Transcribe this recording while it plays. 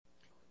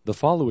The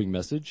following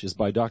message is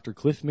by Dr.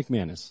 Cliff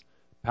McManus,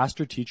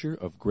 pastor-teacher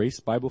of Grace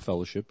Bible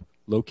Fellowship,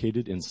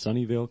 located in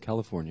Sunnyvale,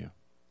 California.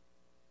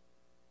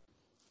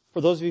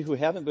 For those of you who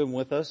haven't been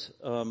with us,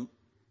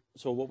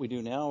 so what we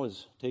do now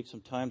is take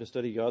some time to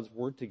study God's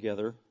Word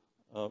together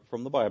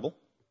from the Bible.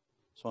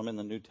 So I'm in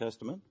the New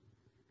Testament.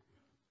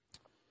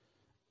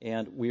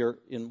 And we are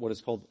in what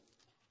is called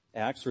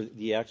Acts, or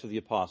the Acts of the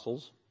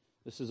Apostles.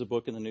 This is a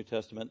book in the New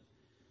Testament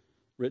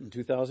written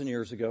 2,000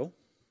 years ago.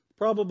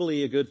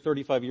 Probably a good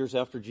 35 years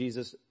after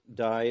Jesus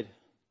died,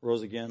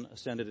 rose again,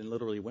 ascended, and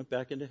literally went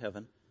back into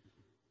heaven.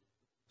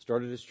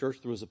 Started his church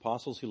through his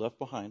apostles he left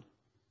behind.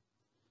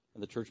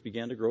 And the church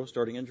began to grow,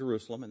 starting in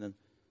Jerusalem, and then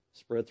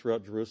spread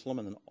throughout Jerusalem,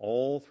 and then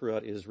all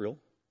throughout Israel,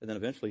 and then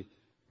eventually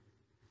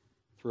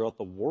throughout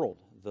the world,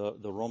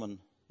 the Roman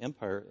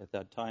Empire at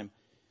that time.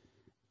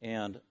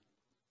 And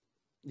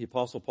the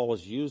Apostle Paul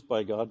was used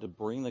by God to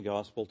bring the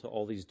gospel to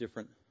all these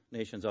different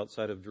nations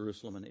outside of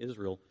Jerusalem and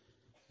Israel.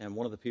 And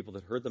one of the people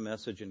that heard the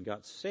message and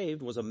got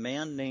saved was a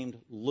man named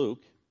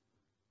Luke,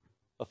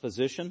 a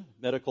physician,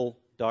 medical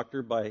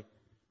doctor by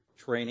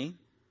training.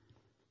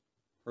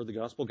 Heard the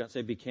gospel, got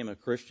saved, became a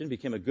Christian,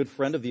 became a good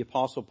friend of the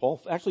Apostle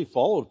Paul, actually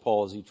followed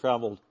Paul as he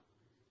traveled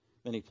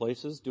many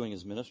places doing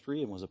his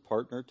ministry and was a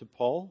partner to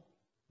Paul.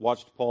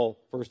 Watched Paul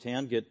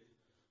firsthand get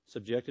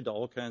subjected to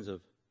all kinds of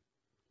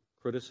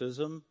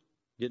criticism,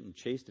 getting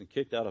chased and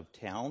kicked out of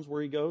towns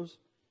where he goes,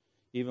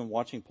 even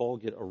watching Paul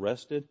get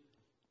arrested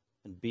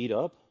and beat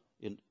up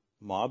in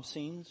mob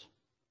scenes.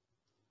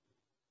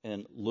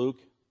 And Luke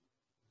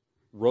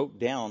wrote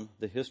down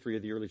the history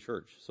of the early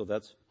church. So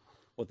that's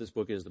what this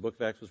book is. The book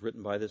of Acts was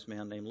written by this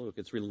man named Luke.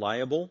 It's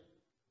reliable,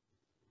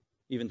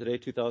 even today,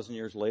 2,000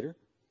 years later,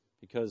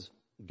 because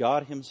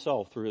God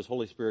himself, through his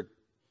Holy Spirit,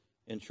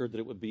 ensured that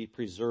it would be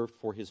preserved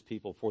for his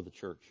people, for the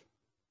church.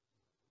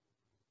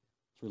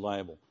 It's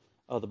reliable.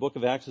 The book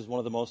of Acts is one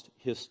of the most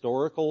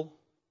historical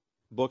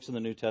books in the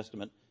New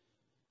Testament.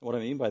 And what I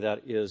mean by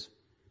that is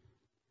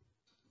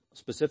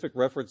specific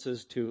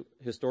references to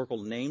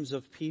historical names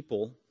of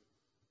people.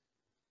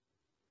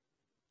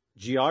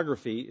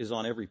 Geography is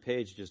on every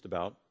page just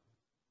about.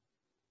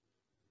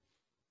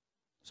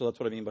 So that's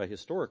what I mean by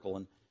historical.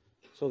 And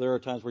so there are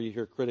times where you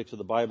hear critics of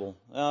the Bible,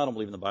 I don't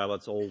believe in the Bible,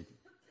 it's old,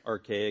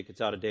 archaic,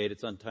 it's out of date,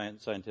 it's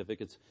unscientific,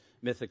 it's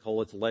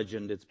mythical, it's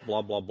legend, it's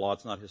blah, blah, blah,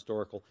 it's not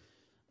historical.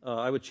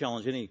 I would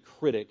challenge any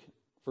critic,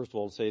 first of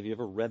all, to say, have you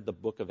ever read the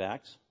book of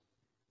Acts?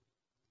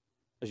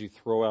 As you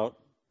throw out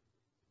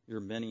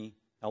your many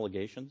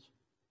allegations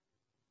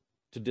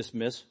to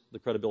dismiss the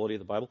credibility of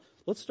the Bible.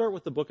 Let's start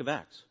with the book of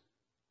Acts.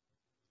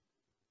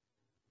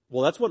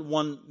 Well, that's what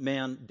one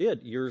man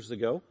did years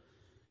ago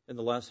in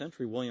the last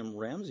century. William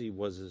Ramsey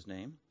was his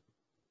name,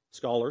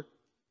 scholar.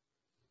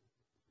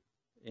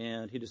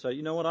 And he decided,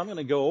 you know what, I'm going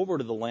to go over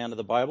to the land of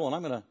the Bible and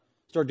I'm going to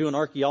start doing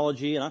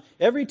archaeology. And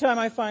every time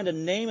I find a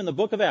name in the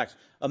book of Acts,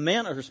 a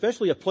man or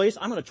especially a place,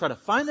 I'm going to try to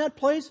find that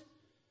place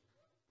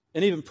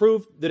and even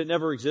prove that it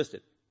never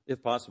existed,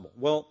 if possible.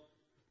 Well,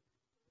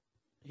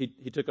 he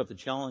took up the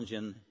challenge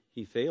and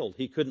he failed.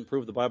 He couldn't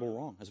prove the Bible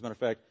wrong. As a matter of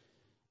fact,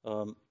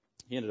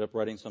 he ended up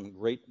writing some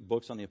great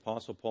books on the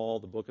Apostle Paul,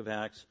 the book of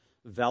Acts,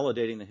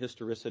 validating the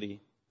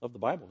historicity of the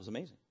Bible. It was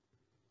amazing,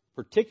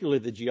 particularly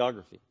the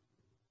geography.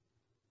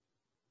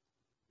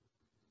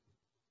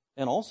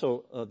 And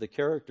also the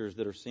characters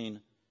that are seen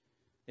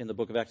in the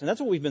book of Acts. And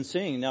that's what we've been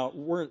seeing. Now,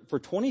 for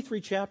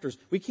 23 chapters,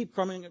 we keep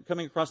coming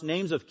across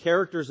names of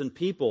characters and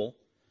people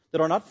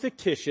that are not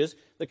fictitious,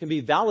 that can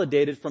be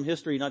validated from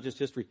history, not just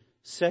history,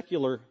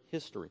 secular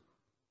history.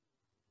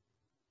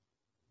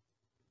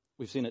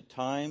 We've seen it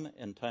time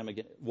and time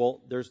again.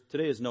 Well,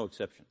 today is no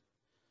exception.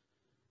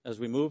 As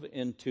we move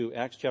into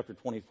Acts chapter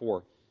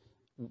 24,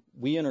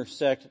 we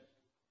intersect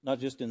not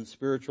just in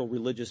spiritual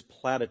religious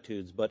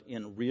platitudes, but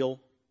in real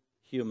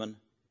human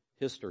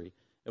history,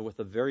 and with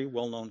a very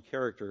well-known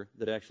character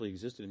that actually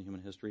existed in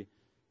human history,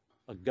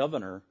 a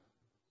governor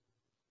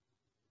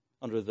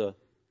under the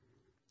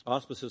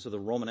auspices of the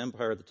Roman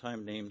Empire at the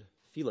time named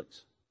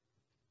Felix.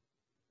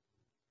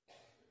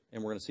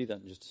 And we're going to see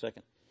that in just a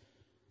second.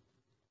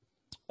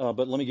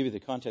 But let me give you the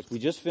context. We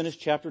just finished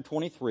chapter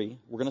 23.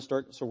 We're going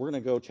to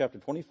go chapter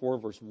 24,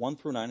 verse 1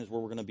 through 9 is where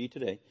we're going to be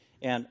today.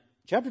 And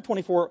chapter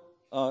 24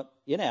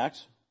 in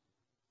Acts,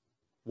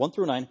 1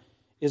 through 9,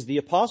 is the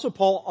Apostle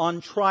Paul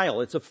on trial.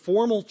 It's a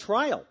formal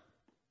trial.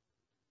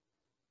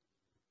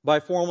 By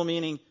formal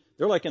meaning,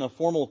 they're like in a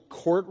formal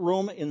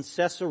courtroom in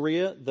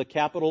Caesarea, the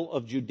capital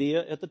of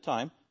Judea at the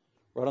time,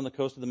 right on the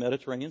coast of the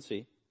Mediterranean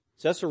Sea.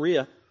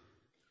 Caesarea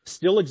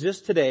still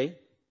exists today.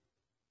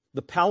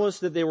 The palace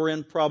that they were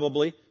in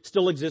probably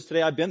still exists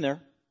today. I've been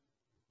there.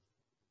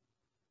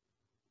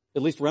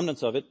 At least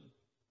remnants of it,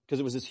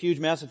 because it was this huge,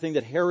 massive thing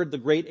that Herod the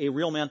Great, a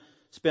real man,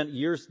 spent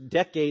years,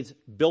 decades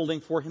building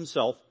for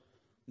himself.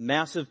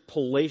 Massive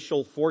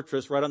palatial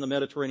fortress right on the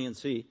Mediterranean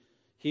Sea.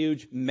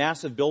 Huge,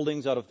 massive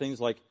buildings out of things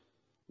like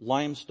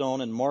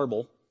limestone and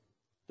marble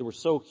that were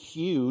so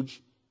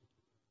huge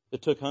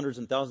it took hundreds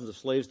and thousands of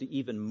slaves to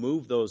even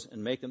move those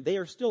and make them. They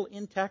are still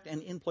intact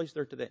and in place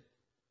there today.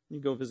 You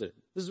go visit it.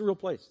 This is a real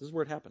place. This is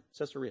where it happened,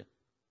 Caesarea,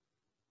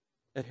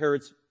 at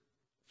Herod's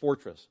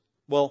fortress.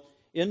 Well,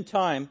 in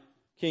time,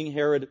 King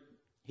Herod,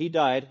 he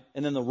died,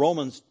 and then the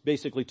Romans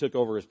basically took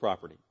over his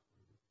property.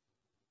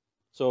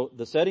 So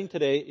the setting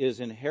today is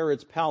in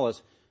Herod's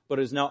palace, but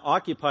is now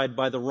occupied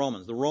by the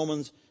Romans. The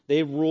Romans,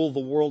 they rule the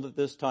world at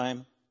this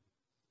time.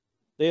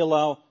 They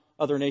allow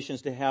other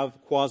nations to have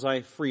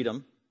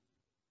quasi-freedom,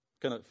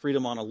 kind of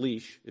freedom on a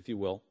leash, if you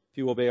will. If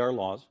you obey our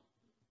laws,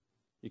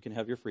 you can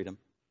have your freedom.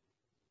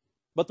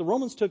 But the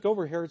Romans took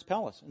over Herod's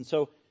palace. And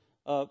so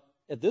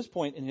at this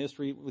point in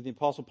history, with the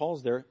Apostle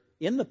Paul's there,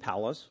 in the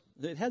palace,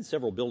 it had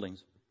several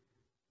buildings.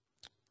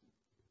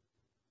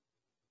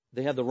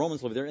 They had the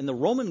Romans live there, and the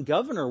Roman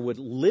governor would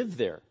live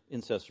there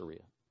in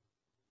Caesarea.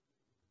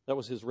 That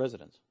was his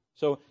residence.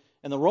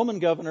 And the Roman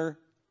governor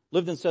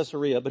lived in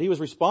Caesarea, but he was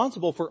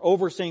responsible for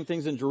overseeing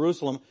things in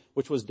Jerusalem,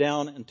 which was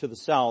down and to the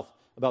south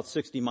about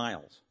 60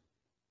 miles.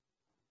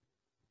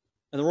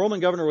 And the Roman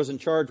governor was in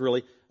charge,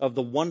 really, of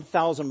the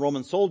 1,000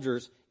 Roman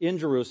soldiers in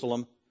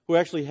Jerusalem who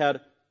actually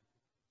had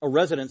a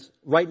residence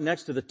right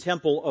next to the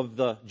temple of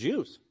the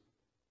Jews.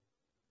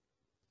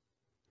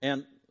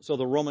 And so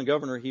the Roman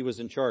governor, he was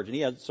in charge. And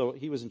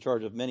he was in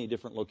charge of many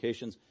different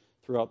locations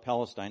throughout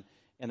Palestine.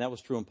 And that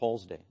was true in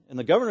Paul's day. And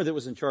the governor that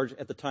was in charge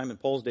at the time in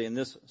Paul's day in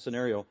this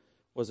scenario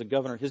was a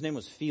governor. His name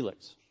was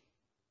Felix.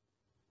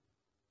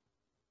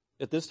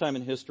 At this time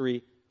in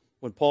history,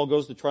 when Paul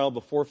goes to trial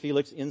before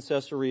Felix in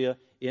Caesarea,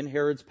 in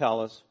Herod's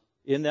palace,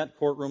 in that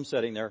courtroom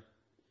setting there,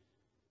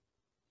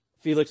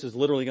 Felix is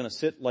literally going to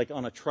sit like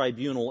on a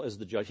tribunal as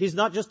the judge. He's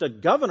not just a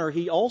governor,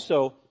 he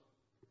also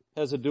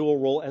has a dual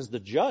role as the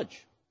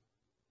judge.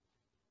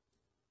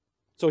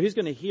 So he's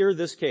going to hear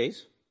this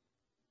case.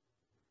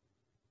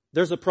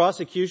 There's a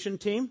prosecution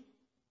team.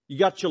 You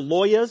got your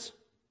lawyers,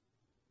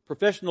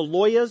 professional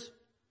lawyers,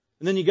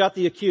 and then you got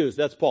the accused.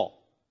 That's Paul.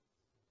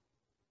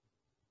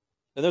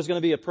 And there's going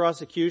to be a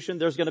prosecution,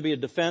 there's going to be a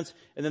defense,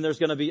 and then there's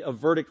going to be a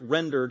verdict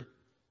rendered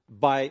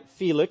by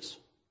Felix,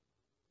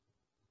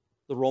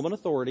 the Roman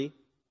authority,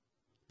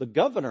 the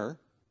governor,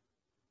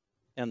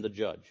 and the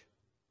judge.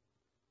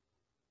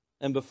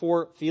 And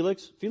before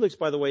Felix,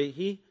 by the way,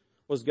 he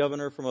was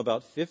governor from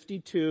about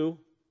 52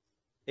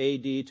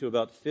 AD to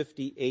about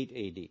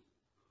 58 AD.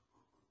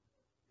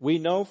 We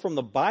know from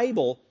the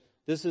Bible,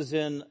 this is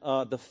in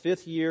the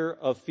 5th year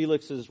of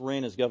Felix's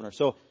reign as governor.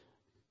 So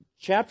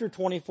chapter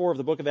 24 of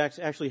the book of Acts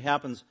actually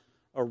happens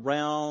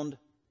around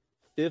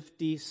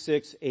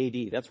 56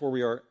 AD. That's where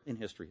we are in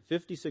history.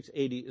 56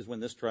 AD is when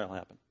this trial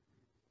happened.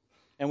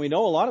 And we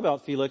know a lot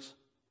about Felix.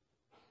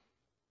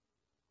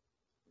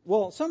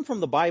 Well, some from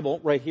the Bible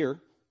right here,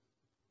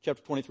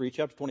 chapter 23,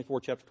 chapter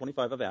 24, chapter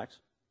 25 of Acts.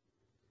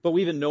 But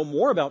we even know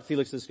more about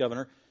Felix as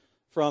governor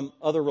from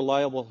other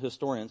reliable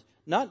historians.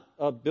 Not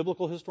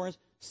biblical historians,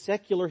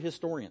 secular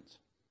historians.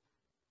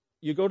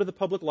 You go to the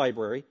public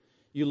library,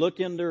 you look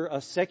under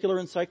a secular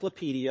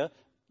encyclopedia,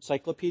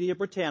 Encyclopedia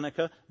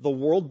Britannica, the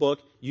World Book,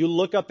 you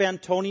look up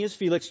Antonius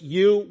Felix,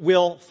 you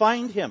will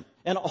find him.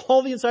 And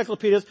all the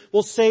encyclopedias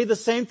will say the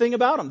same thing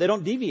about him. They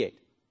don't deviate.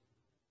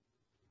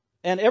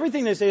 And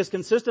everything they say is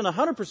consistent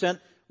 100%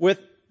 with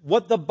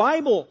what the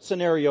Bible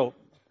scenario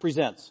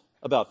presents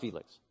about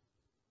Felix.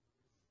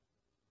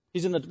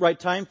 He's in the right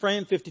time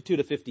frame, 52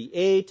 to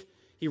 58.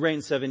 He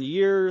reigned 7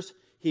 years.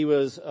 He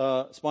was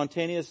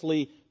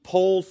spontaneously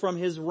pulled from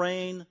his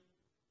reign.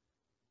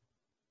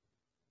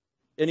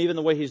 And even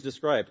the way he's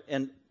described.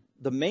 And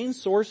the main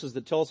sources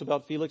that tell us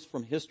about Felix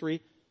from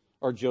history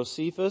are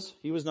Josephus.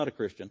 He was not a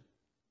Christian.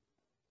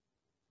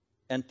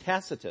 And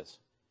Tacitus.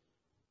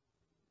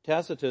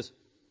 Tacitus,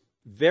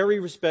 very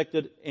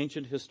respected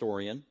ancient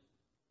historian.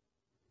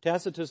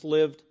 Tacitus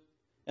lived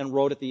and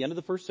wrote at the end of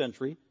the 1st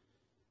century,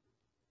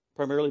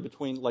 primarily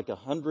between like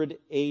 100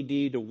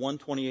 AD to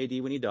 120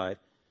 AD when he died.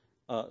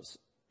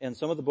 And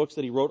some of the books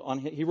that he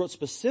wrote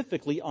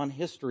specifically on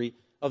history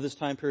of this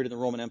time period in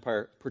the Roman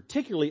Empire,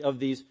 particularly of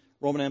these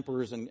Roman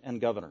emperors and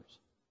governors.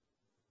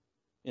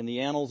 In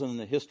the annals and in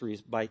the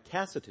histories by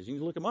Tacitus. You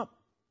can look him up.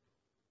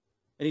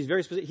 And he's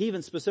very specific. He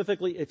even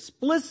specifically,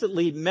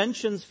 explicitly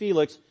mentions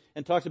Felix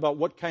and talks about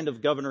what kind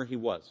of governor he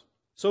was.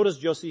 So does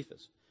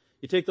Josephus.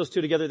 You take those two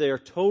together, they are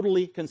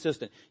totally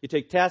consistent. You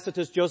take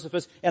Tacitus,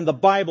 Josephus, and the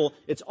Bible,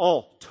 it's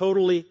all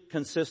totally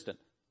consistent.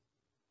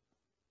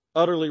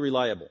 Utterly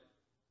reliable.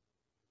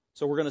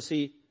 So we're going to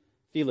see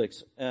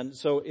Felix. And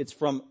so it's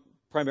from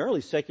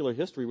primarily secular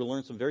history. We'll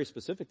learn some very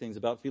specific things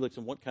about Felix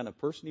and what kind of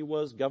person he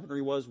was, governor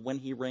he was, when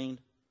he reigned,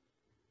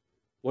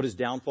 what his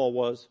downfall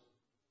was.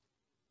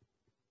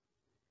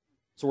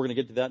 So we're going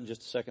to get to that in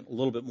just a second, a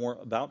little bit more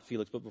about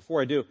Felix. But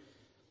before I do,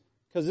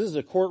 because this is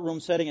a courtroom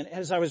setting, and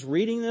as I was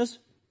reading this,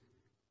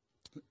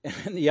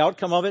 and the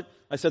outcome of it,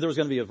 I said there was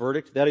going to be a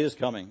verdict. That is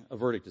coming. A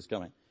verdict is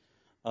coming.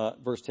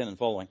 Verse 10 and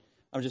following.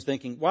 I'm just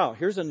thinking, wow,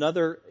 here's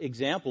another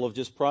example of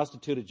just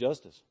prostituted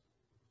justice.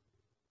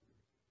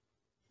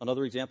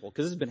 Another example.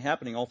 Because this has been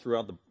happening all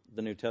throughout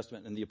the New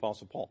Testament and the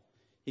Apostle Paul.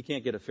 He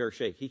can't get a fair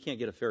shake. He can't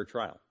get a fair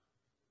trial.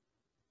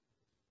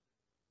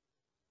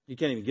 He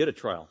can't even get a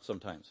trial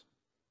sometimes.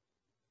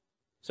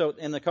 So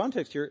in the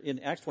context here in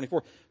Acts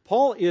 24,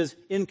 Paul is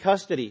in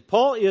custody.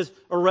 Paul is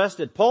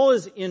arrested. Paul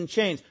is in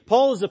chains.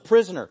 Paul is a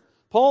prisoner.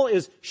 Paul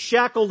is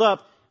shackled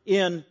up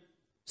in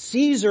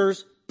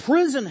Caesar's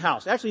prison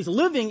house. Actually, he's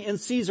living in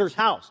Caesar's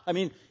house. I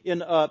mean, in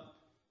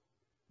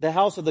the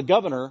house of the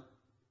governor,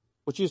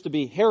 which used to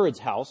be Herod's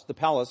house, the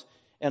palace,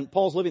 and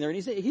Paul's living there,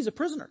 and he's a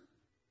prisoner.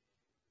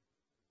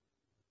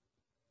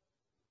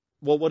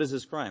 Well, what is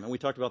his crime? And we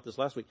talked about this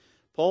last week.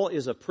 Paul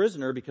is a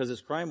prisoner because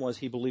his crime was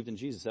he believed in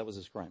Jesus. That was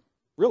his crime.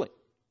 Really.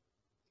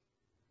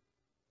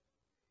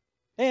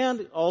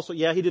 And also,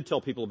 yeah, he did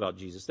tell people about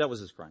Jesus. That was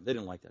his crime. They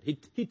didn't like that.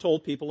 He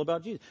told people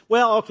about Jesus.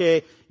 Well,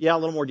 okay, yeah, a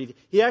little more detail.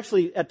 He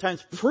actually, at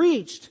times,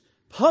 preached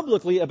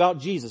publicly about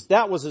Jesus.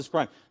 That was his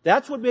crime.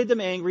 That's what made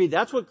them angry.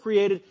 That's what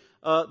created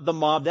the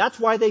mob. That's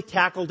why they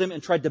tackled him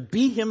and tried to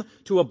beat him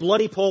to a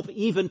bloody pulp,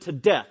 even to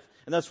death.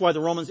 And that's why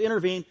the Romans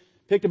intervened,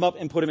 picked him up,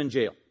 and put him in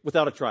jail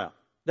without a trial.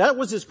 That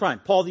was his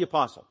crime, Paul the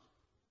Apostle.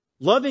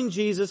 Loving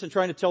Jesus and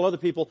trying to tell other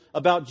people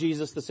about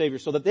Jesus the Savior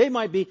so that they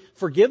might be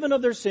forgiven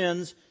of their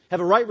sins,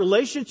 have a right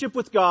relationship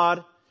with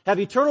God,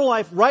 have eternal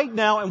life right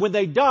now, and when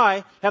they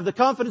die, have the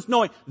confidence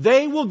knowing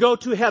they will go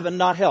to heaven,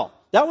 not hell.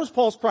 That was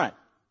Paul's crime.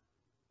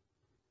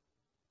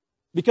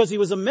 Because he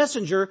was a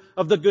messenger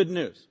of the good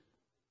news.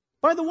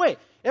 By the way,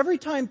 every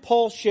time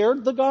Paul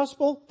shared the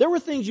gospel, there were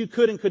things you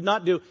could and could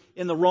not do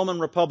in the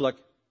Roman Republic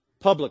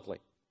publicly.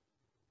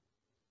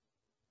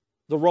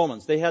 The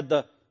Romans, they had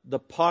the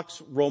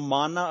Pax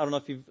Romana. I don't know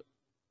if you're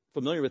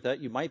familiar with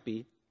that. You might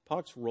be.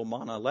 Pax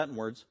Romana, Latin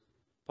words.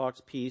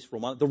 Pax, peace,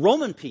 Romana. The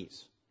Roman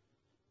peace.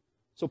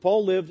 So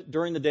Paul lived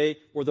during the day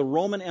where the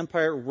Roman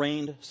Empire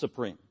reigned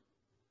supreme.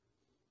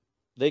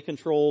 They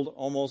controlled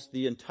almost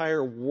the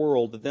entire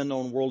world, the then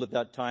known world at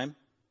that time.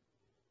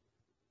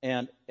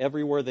 And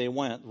everywhere they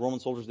went, the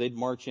Roman soldiers, they'd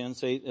march in.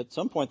 Say, at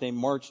some point they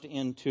marched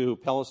into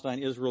Palestine,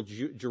 Israel,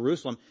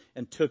 Jerusalem,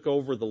 and took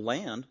over the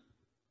land.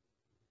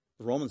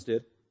 The Romans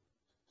did.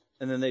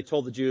 And then they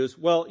told the Jews,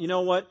 well, you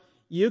know what?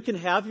 You can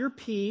have your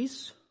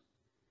peace.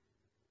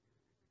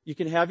 You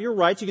can have your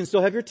rights. You can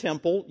still have your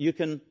temple. You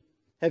can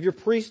have your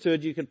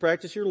priesthood. You can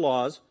practice your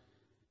laws.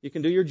 You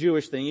can do your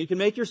Jewish thing. You can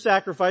make your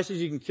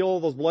sacrifices. You can kill all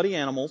those bloody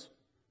animals.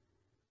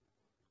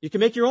 You can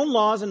make your own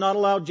laws and not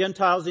allow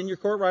Gentiles in your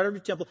court right or your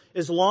temple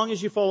as long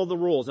as you follow the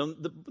rules. And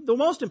the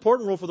most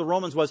important rule for the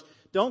Romans was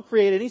don't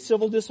create any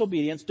civil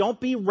disobedience. Don't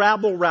be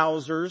rabble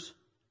rousers.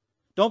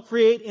 Don't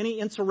create any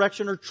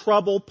insurrection or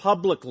trouble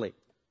publicly.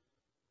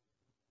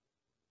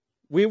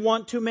 We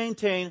want to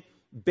maintain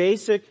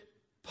basic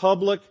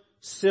public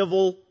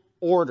civil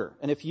order.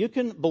 And if you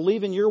can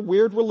believe in your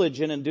weird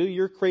religion and do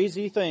your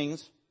crazy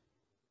things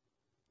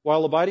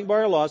while abiding by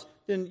our laws,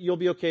 then you'll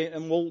be okay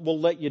and we'll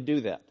let you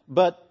do that.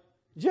 But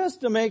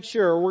just to make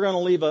sure, we're going to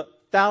leave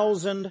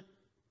 1,000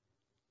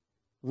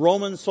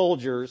 Roman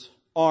soldiers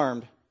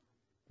armed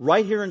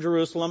right here in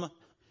Jerusalem.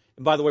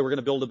 And by the way, we're going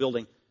to build a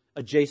building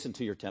adjacent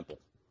to your temple.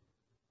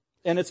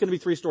 And it's going to be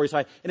 3 stories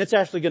high. And it's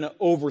actually going to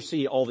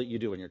oversee all that you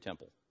do in your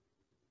temple.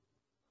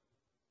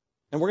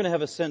 And we're going to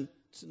have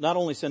not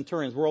only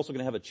centurions, we're also going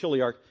to have a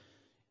chiliarch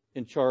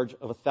in charge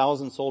of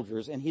 1,000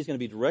 soldiers. And he's going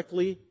to be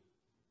directly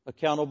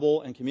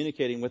accountable and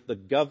communicating with the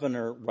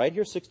governor right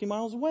here 60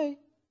 miles away.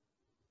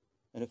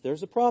 And if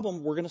there's a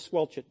problem, we're going to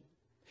squelch it.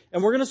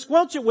 And we're going to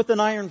squelch it with an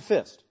iron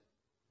fist.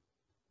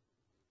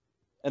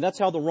 And that's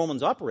how the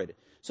Romans operated.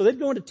 So they'd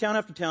go into town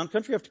after town,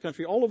 country after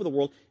country, all over the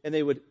world, and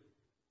they would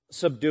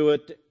subdue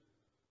it,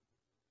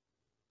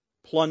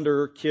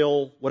 plunder,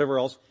 kill, whatever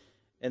else.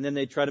 And then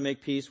they'd try to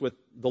make peace with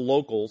the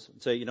locals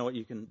and say, you know what,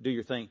 you can do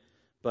your thing,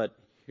 but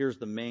here's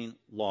the main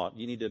law.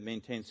 You need to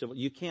maintain civil.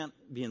 You can't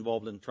be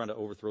involved in trying to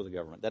overthrow the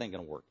government. That ain't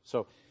going to work.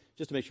 So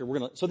just to make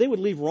sure so they would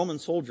leave Roman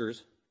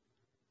soldiers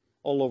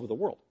all over the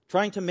world,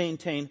 trying to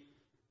maintain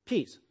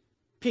peace.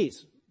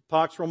 Peace.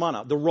 Pax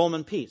Romana, the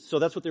Roman peace. So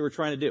that's what they were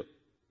trying to do.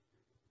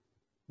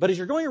 But as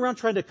you're going around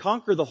trying to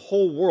conquer the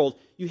whole world,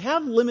 you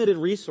have limited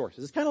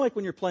resources. It's kind of like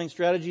when you're playing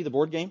strategy, the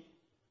board game,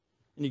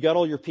 and you got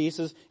all your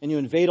pieces, and you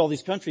invade all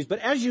these countries. But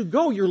as you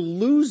go, you're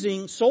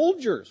losing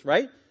soldiers,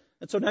 right?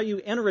 And so now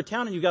you enter a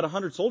town and you've got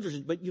 100 soldiers,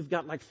 but you've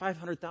got like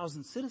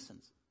 500,000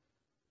 citizens.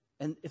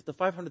 And if the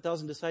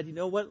 500,000 decide, you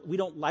know what, we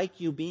don't like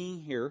you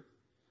being here,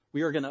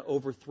 we are going to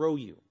overthrow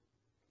you.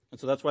 And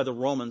so that's why the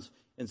Romans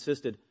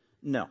insisted,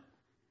 no,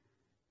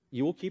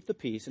 you will keep the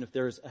peace, and if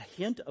there is a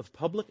hint of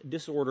public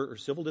disorder or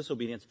civil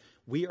disobedience,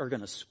 we are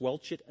going to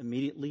squelch it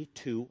immediately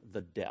to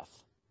the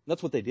death. And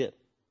that's what they did.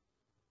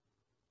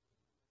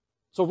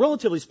 So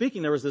relatively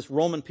speaking, there was this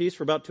Roman peace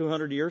for about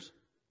 200 years.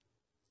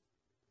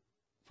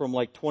 From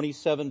like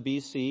 27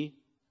 BC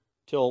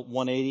till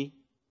 180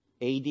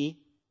 AD.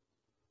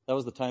 That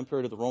was the time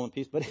period of the Roman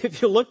peace. But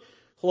if you look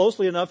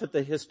closely enough at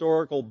the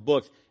historical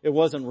books, it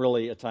wasn't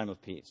really a time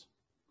of peace.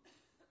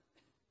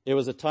 It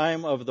was a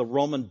time of the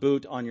Roman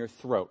boot on your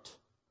throat,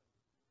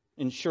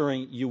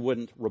 ensuring you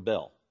wouldn't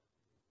rebel.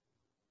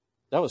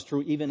 That was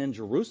true even in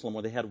Jerusalem,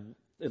 where they had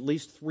at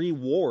least 3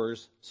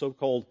 wars,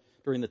 so-called,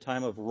 during the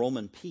time of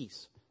Roman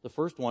peace. The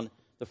first one,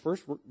 the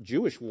first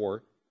Jewish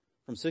war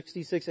from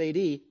 66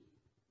 AD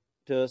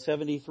to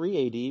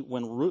 73 AD,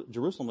 when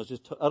Jerusalem was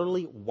just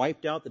utterly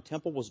wiped out, the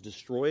temple was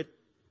destroyed,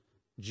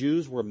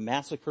 Jews were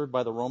massacred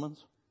by the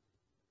Romans.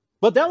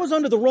 But that was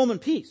under the Roman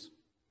peace.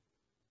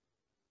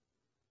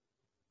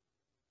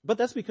 But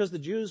that's because the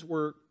Jews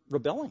were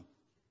rebelling.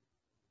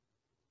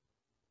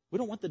 We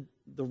don't want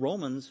the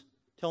Romans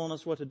telling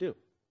us what to do.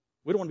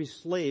 We don't want to be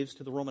slaves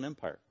to the Roman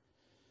Empire.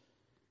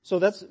 So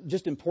that's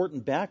just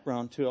important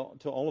background to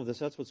all of this.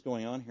 That's what's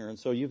going on here. And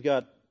so you've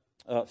got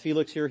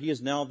Felix here. He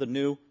is now the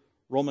new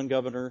Roman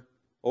governor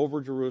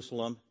over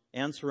Jerusalem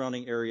and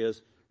surrounding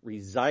areas,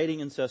 residing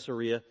in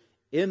Caesarea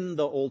in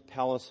the old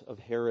palace of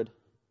Herod,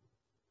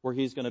 where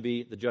he's going to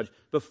be the judge.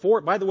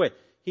 By the way,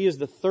 he is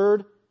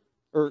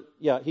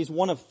he's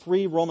one of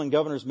 3 Roman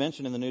governors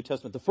mentioned in the New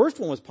Testament. The first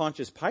one was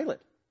Pontius Pilate,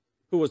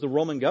 who was the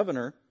Roman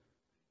governor,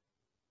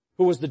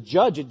 who was the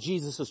judge at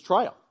Jesus'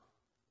 trial.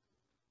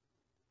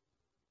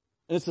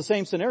 And it's the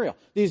same scenario.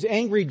 These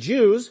angry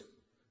Jews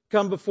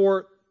come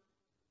before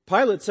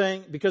Pilate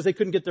saying, because they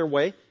couldn't get their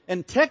way,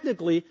 and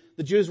technically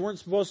the Jews weren't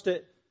supposed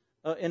to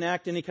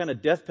enact any kind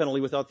of death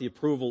penalty without the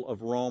approval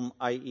of Rome,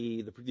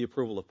 i.e. the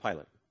approval of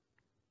Pilate.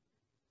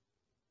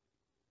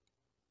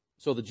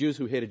 So the Jews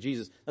who hated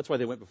Jesus, that's why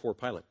they went before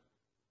Pilate.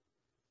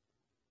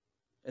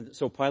 And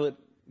so Pilate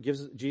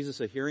gives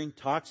Jesus a hearing,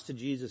 talks to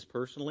Jesus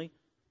personally,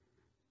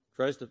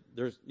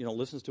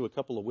 listens to a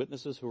couple of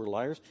witnesses who are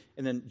liars,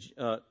 and then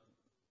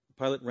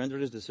Pilate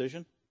rendered his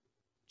decision.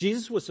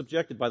 Jesus was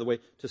subjected, by the way,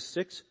 to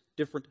 6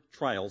 different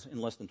trials in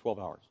less than 12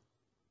 hours.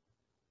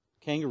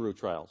 Kangaroo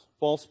trials,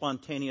 false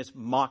spontaneous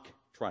mock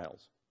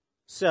trials,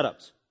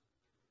 setups.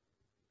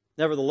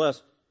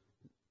 Nevertheless,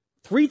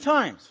 3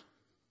 times,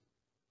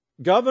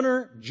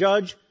 governor,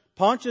 judge,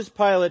 Pontius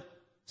Pilate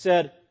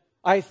said,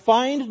 I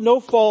find no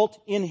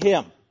fault in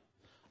him.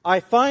 I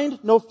find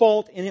no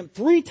fault in him.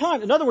 3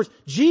 times. In other words,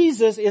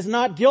 Jesus is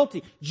not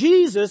guilty.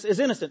 Jesus is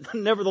innocent.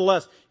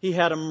 Nevertheless, he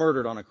had him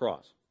murdered on a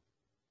cross.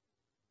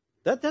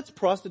 That's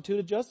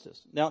prostituted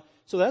justice. Now,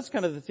 so that's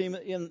kind of the theme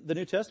in the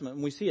New Testament,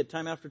 and we see it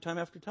time after time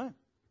after time.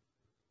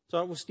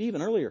 So it was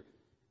Stephen earlier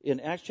in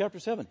Acts chapter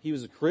 7. He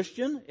was a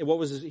Christian.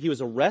 He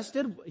was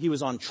arrested. He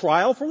was on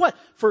trial for what?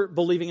 For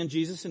believing in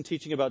Jesus and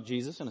teaching about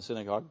Jesus in a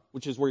synagogue,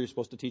 which is where you're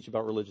supposed to teach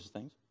about religious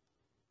things.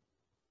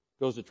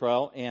 Goes to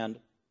trial, and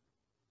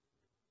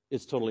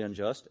it's totally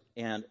unjust,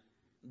 and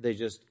they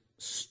just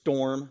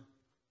storm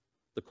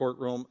the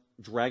courtroom,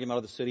 drag him out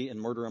of the city, and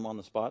murder him on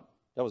the spot.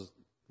 That was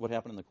what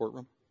happened in the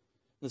courtroom.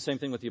 And the same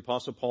thing with the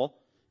Apostle Paul.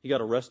 He got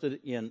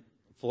arrested in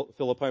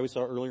Philippi, we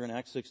saw earlier in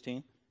Acts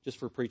 16, just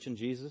for preaching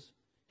Jesus.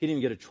 He didn't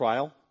even get a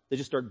trial. They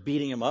just start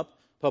beating him up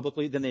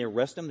publicly. Then they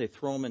arrest him. They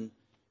throw him in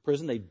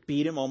prison. They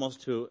beat him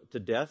almost to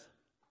death.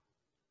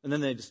 And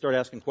then they just start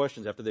asking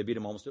questions after they beat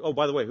him almost to, oh,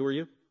 by the way, who are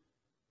you?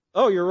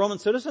 Oh, you're a Roman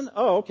citizen?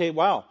 Oh, okay,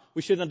 wow.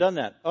 We shouldn't have done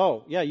that.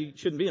 Oh, yeah, you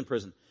shouldn't be in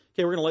prison.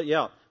 Okay, we're going to let you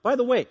out. By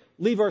the way,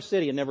 leave our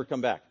city and never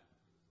come back.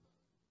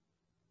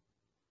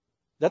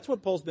 That's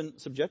what Paul's been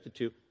subjected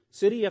to.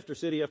 City after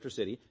city after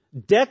city.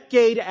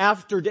 Decade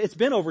after decade. It's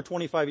been over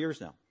 25 years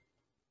now.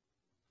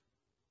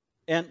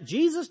 And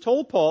Jesus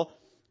told Paul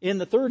in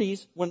the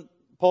 30s, when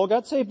Paul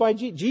got saved by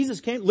Jesus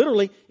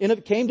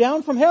came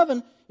down from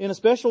heaven in a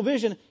special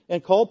vision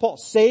and called Paul,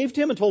 saved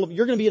him and told him,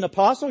 you're going to be an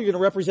apostle, you're going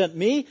to represent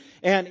me,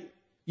 and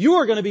you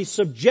are going to be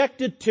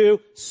subjected to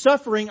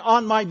suffering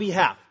on my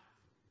behalf.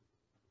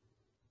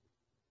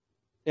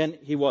 And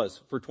he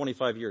was for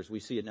 25 years. We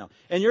see it now.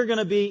 And you're going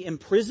to be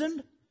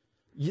imprisoned.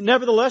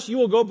 Nevertheless, you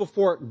will go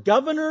before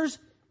governors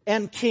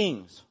and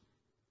kings.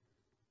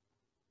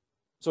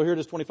 So here it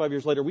is 25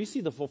 years later. We see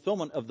the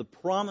fulfillment of the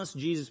promise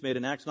Jesus made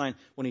in Acts 9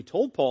 when he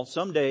told Paul,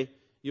 someday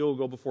you will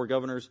go before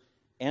governors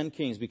and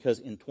kings, because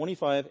in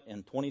 24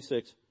 and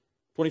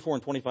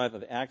 25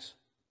 of Acts,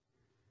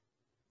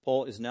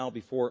 Paul is now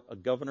before a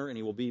governor, and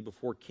he will be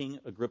before King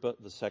Agrippa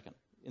II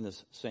in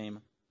this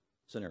same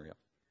scenario,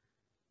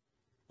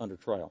 under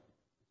trial,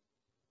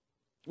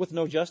 with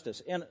no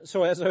justice. And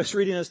so as I was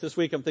reading this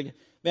week, I'm thinking,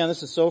 man,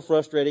 this is so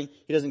frustrating.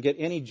 He doesn't get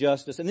any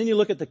justice. And then you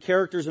look at the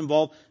characters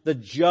involved. The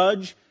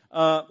judge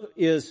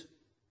is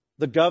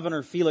the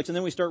governor, Felix. And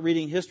then we start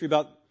reading history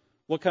about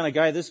what kind of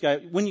guy this guy.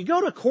 When you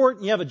go to court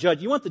and you have a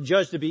judge, you want the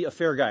judge to be a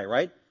fair guy,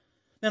 right?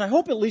 And I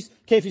hope at least,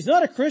 if he's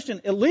not a Christian,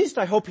 at least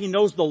I hope he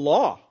knows the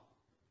law.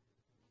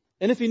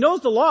 And if he knows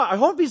the law, I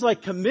hope he's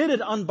committed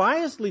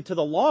unbiasedly to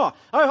the law.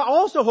 I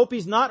also hope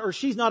he's not, or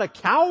she's not, a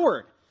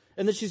coward,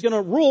 and that she's going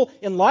to rule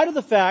in light of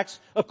the facts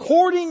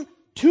according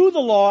to the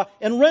law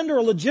and render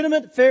a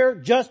legitimate, fair,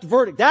 just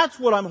verdict. That's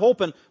what I'm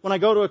hoping when I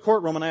go to a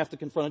courtroom and I have to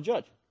confront a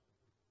judge.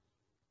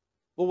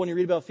 Well, when you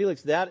read about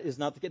Felix, that is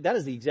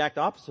the exact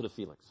opposite of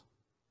Felix.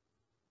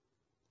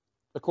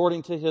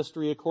 According to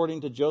history,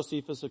 according to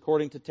Josephus,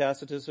 according to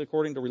Tacitus,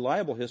 according to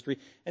reliable history,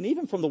 and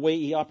even from the way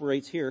he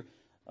operates here,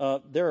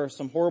 there are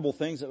some horrible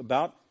things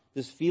about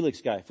this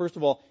Felix guy. First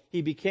of all,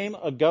 he became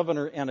a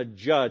governor and a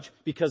judge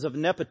because of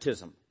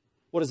nepotism.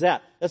 What is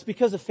that? That's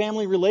because of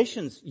family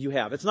relations you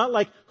have. It's not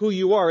like who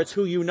you are, it's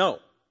who you know.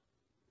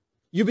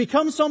 You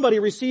become somebody,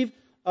 receive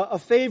a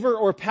favor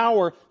or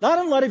power, not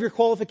in light of your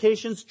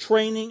qualifications,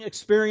 training,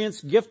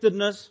 experience,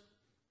 giftedness,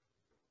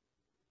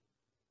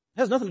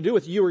 has nothing to do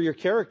with you or your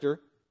character.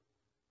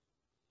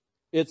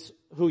 It's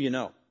who you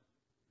know.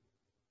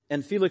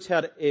 And Felix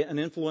had an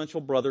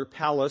influential brother,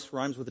 Pallas,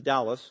 rhymes with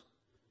Dallas,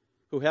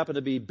 who happened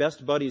to be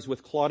best buddies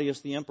with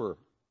Claudius the emperor.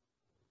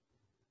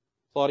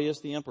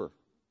 Claudius the emperor.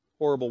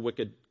 Horrible,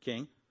 wicked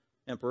king,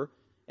 emperor.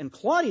 And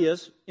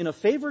Claudius, in a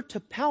favor to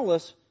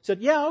Pallas, said,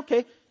 yeah,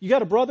 okay, you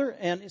got a brother.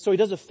 And so he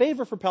does a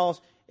favor for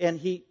Pallas, and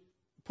he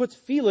puts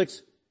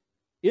Felix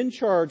in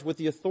charge with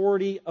the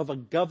authority of a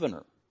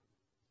governor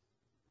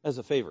as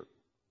a favor.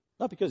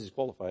 Not because he's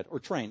qualified or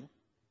trained,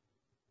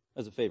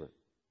 as a favor.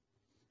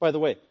 By the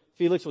way,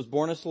 Felix was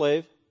born a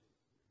slave,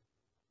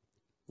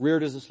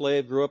 reared as a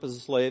slave, grew up as a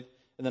slave,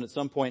 and then at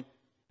some point,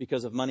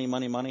 because of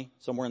money,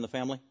 somewhere in the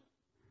family,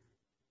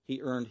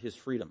 he earned his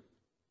freedom.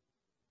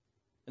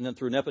 And then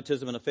through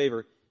nepotism and a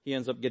favor, he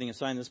ends up getting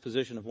assigned this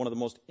position of one of the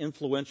most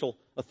influential,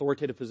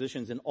 authoritative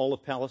positions in all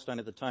of Palestine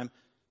at the time,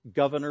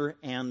 governor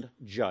and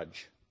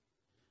judge.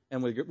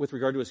 And with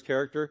regard to his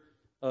character,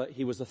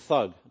 he was a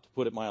thug, to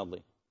put it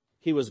mildly.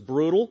 He was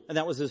brutal, and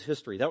that was his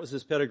history. That was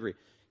his pedigree.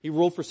 He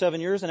ruled for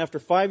 7 years, and after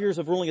 5 years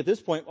of ruling at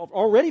this point,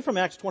 already from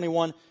Acts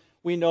 21,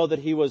 we know that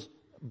he was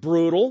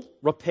brutal,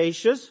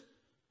 rapacious,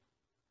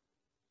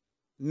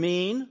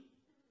 mean,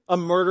 a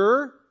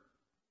murderer.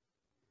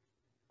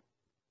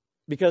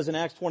 Because in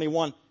Acts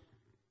 21,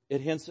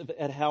 it hints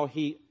at how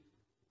he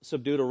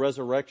subdued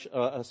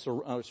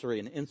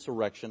an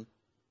insurrection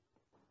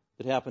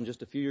that happened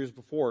just a few years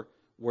before,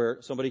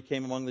 where somebody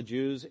came among the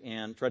Jews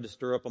and tried to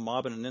stir up a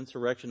mob and an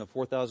insurrection of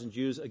 4,000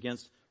 Jews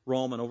against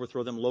Rome and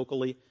overthrow them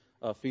locally.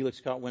 Felix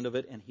caught wind of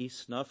it, and he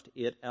snuffed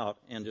it out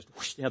and just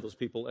had those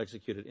people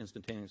executed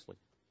instantaneously.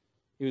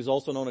 He was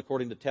also known,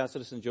 according to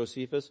Tacitus and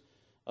Josephus,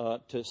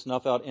 to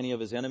snuff out any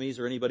of his enemies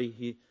or anybody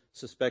he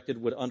suspected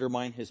would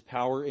undermine his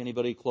power,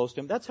 anybody close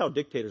to him. That's how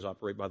dictators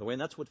operate, by the way,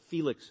 and that's what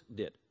Felix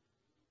did.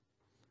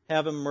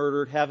 Have him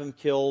murdered, have him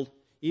killed,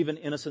 even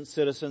innocent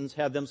citizens,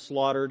 had them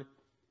slaughtered.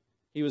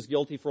 He was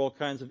guilty for all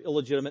kinds of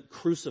illegitimate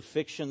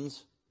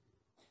crucifixions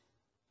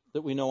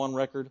that we know on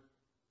record.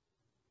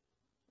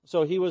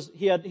 So he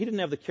didn't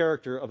have the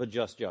character of a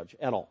just judge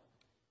at all.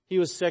 He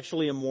was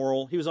sexually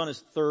immoral. He was on his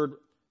third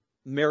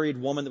married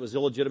woman that was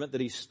illegitimate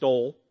that he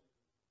stole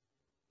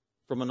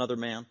from another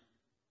man.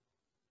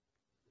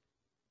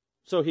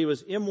 So he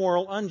was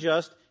immoral,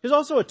 unjust. He was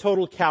also a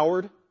total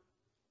coward.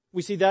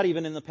 We see that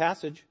even in the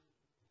passage,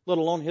 let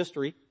alone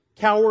history.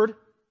 Coward.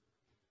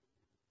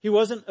 He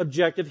wasn't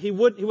objective. He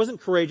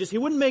wasn't courageous. He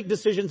wouldn't make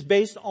decisions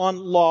based on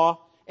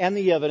law and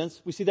the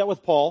evidence. We see that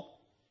with Paul.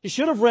 He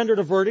should have rendered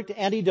a verdict,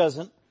 and he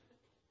doesn't.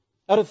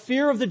 Out of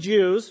fear of the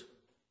Jews,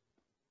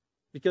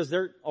 because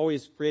they're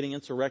always creating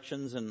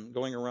insurrections and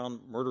going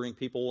around murdering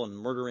people and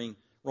murdering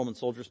Roman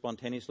soldiers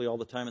spontaneously all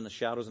the time in the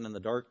shadows and in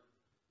the dark.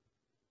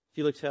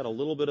 Felix had a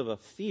little bit of a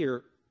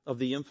fear of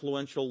the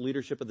influential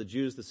leadership of the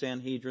Jews, the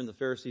Sanhedrin, the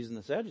Pharisees, and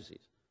the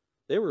Sadducees.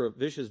 They were a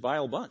vicious,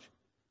 vile bunch.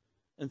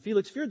 And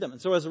Felix feared them.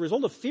 And so as a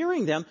result of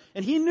fearing them,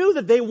 and he knew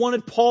that they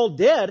wanted Paul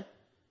dead,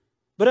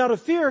 but out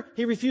of fear,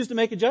 he refused to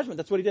make a judgment.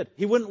 That's what he did.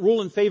 He wouldn't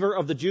rule in favor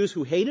of the Jews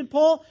who hated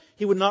Paul.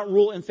 He would not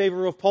rule in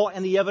favor of Paul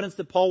and the evidence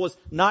that Paul was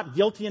not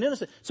guilty and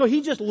innocent. So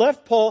he just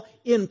left Paul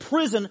in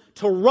prison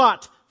to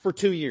rot for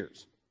 2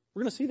 years.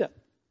 We're going to see that.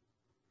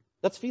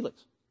 That's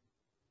Felix.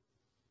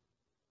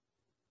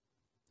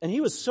 And he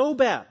was so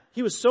bad.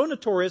 He was so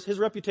notorious. His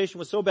reputation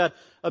was so bad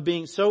of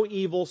being so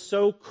evil,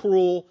 so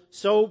cruel,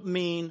 so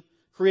mean,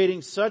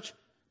 creating such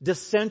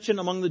dissension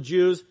among the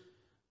Jews.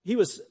 He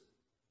was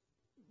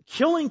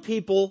killing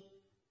people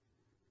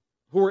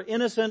who were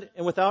innocent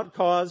and without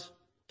cause,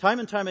 time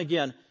and time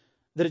again,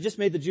 that it just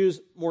made the Jews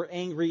more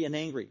angry and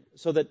angry,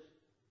 so that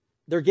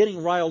they're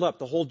getting riled up,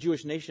 the whole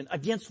Jewish nation,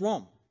 against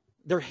Rome.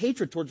 Their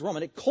hatred towards Rome.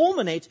 And it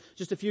culminates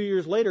just a few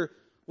years later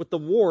with the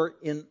war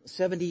in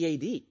 70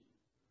 AD.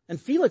 And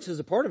Felix is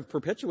a part of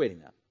perpetuating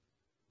that.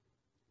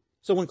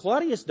 So when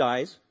Claudius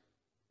dies,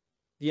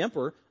 the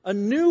emperor, a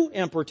new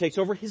emperor takes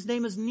over. His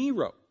name is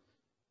Nero.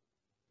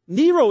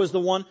 Nero is the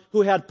one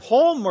who had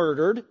Paul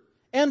murdered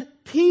and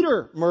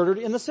Peter murdered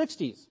in the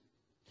 60s.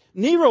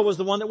 Nero was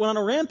the one that went on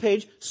a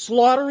rampage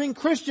slaughtering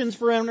Christians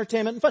for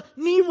entertainment and fun.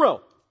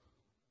 Nero.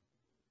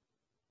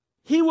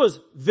 He was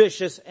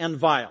vicious and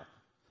vile.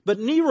 But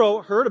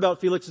Nero heard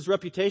about Felix's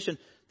reputation,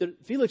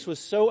 that Felix was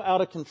so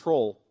out of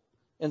control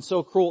and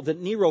so cruel that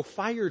Nero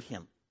fired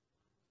him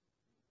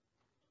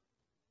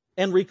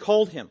and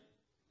recalled him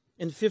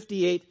in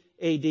 58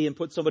 AD and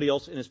put somebody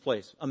else in his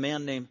place, a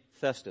man named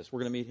Festus.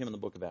 We're going to meet him in the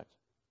book of Acts.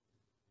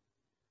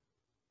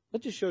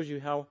 That just shows you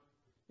how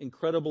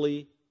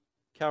incredibly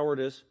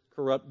cowardice,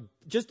 corrupt,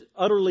 just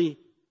utterly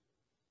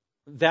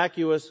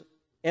vacuous,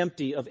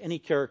 empty of any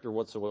character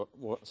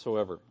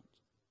whatsoever.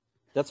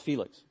 That's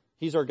Felix.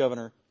 He's our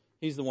governor.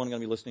 He's the one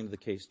going to be listening to the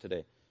case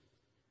today.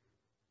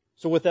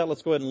 So with that,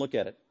 let's go ahead and look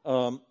at it.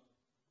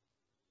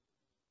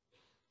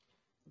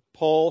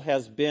 Paul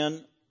has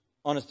been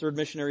on his third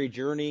missionary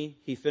journey.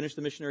 He finished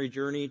the missionary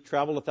journey,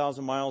 traveled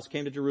 1,000 miles,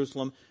 came to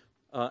Jerusalem,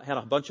 had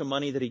a bunch of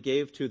money that he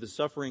gave to the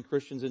suffering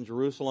Christians in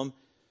Jerusalem.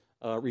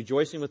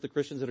 rejoicing with the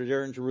Christians that are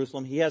there in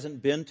Jerusalem. He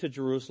hasn't been to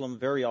Jerusalem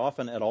very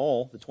often at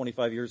all, the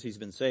 25 years he's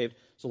been saved.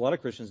 So a lot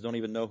of Christians don't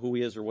even know who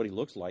he is or what he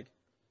looks like.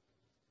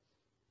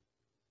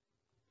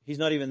 He's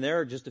not even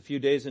there just a few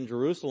days in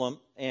Jerusalem,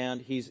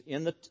 and he's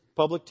in the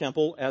public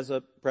temple as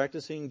a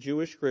practicing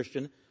Jewish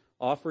Christian,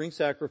 offering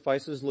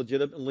sacrifices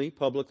legitimately,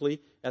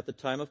 publicly, at the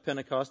time of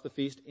Pentecost, the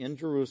feast in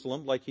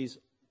Jerusalem, like he's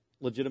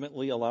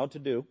legitimately allowed to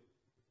do.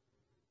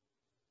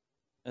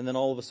 And then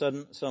all of a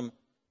sudden, some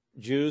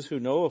Jews who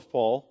know of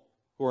Paul,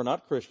 who are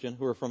not Christian,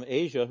 who are from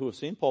Asia, who have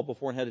seen Paul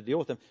before and had to deal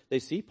with him, they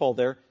see Paul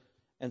there,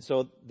 and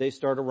so they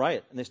start a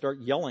riot, and they start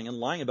yelling and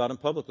lying about him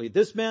publicly.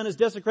 This man is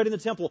desecrating the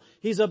temple.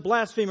 He's a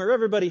blasphemer.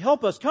 Everybody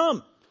help us.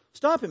 Come.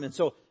 Stop him. And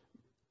so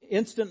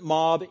instant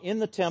mob in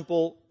the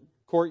temple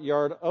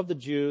courtyard of the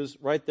Jews,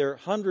 right there.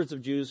 Hundreds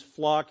of Jews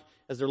flock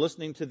as they're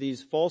listening to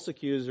these false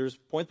accusers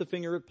point the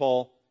finger at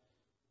Paul,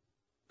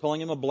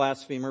 calling him a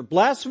blasphemer.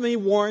 Blasphemy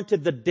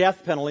warranted the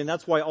death penalty, and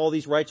that's why all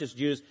these righteous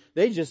Jews,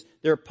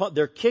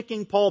 they're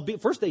kicking Paul.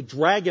 First they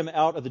drag him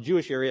out of the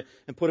Jewish area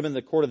and put him in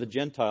the court of the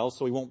Gentiles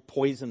so he won't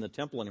poison the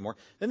temple anymore.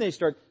 Then they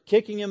start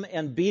kicking him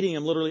and beating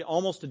him literally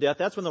almost to death.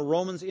 That's when the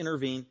Romans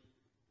intervene.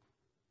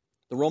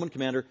 The Roman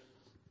commander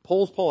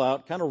pulls Paul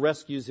out, kind of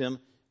rescues him,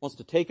 wants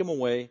to take him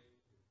away.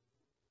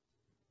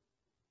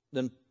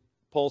 Then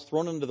Paul's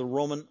thrown into the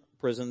Roman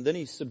prison. Then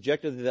he's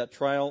subjected to that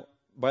trial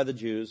by the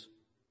Jews.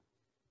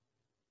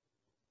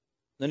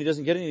 Then he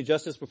doesn't get any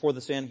justice before the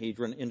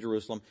Sanhedrin in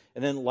Jerusalem.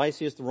 And then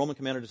Lysias, the Roman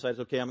commander,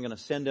 decides, okay, I'm going to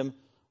send him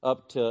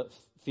up to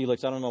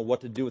Felix. I don't know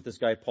what to do with this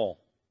guy, Paul.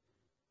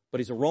 But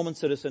he's a Roman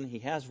citizen. He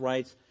has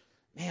rights.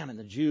 Man, and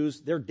the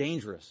Jews, they're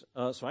dangerous.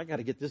 So I got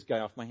to get this guy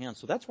off my hands.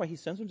 So that's why he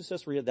sends him to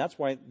Caesarea. That's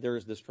why there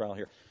is this trial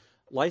here.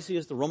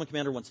 Lysias, the Roman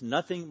commander, wants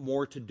nothing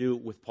more to do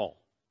with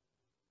Paul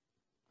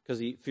because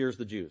he fears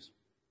the Jews.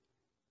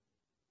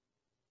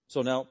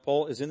 So now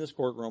Paul is in this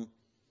courtroom.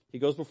 He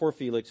goes before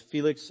Felix.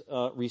 Felix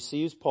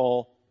receives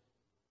Paul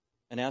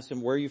and asks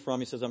him, where are you from?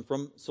 He says, I'm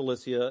from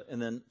Cilicia.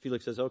 And then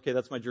Felix says, okay,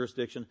 that's my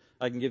jurisdiction.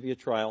 I can give you a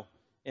trial.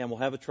 And we'll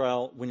have a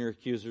trial when your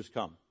accusers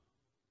come.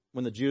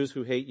 When the Jews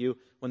who hate you,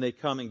 when they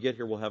come and get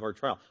here, we'll have our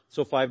trial.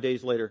 So 5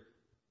 days later,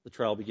 the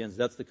trial begins.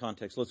 That's the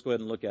context. Let's go ahead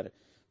and look at it.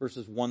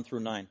 Verses 1 through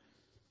 9.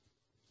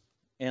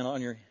 And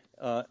on your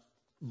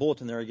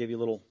bulletin there, I gave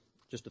you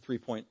just a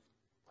 3-point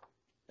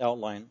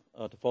outline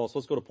to follow. So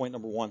let's go to point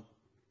number 1.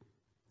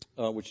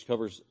 Which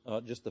covers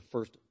just the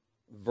first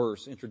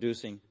verse,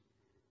 introducing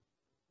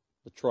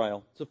the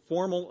trial. It's a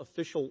formal,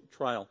 official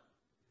trial.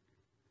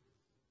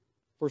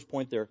 First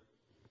point there.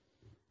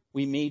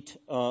 We meet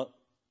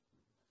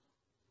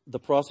the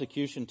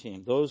prosecution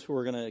team, those who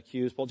are going to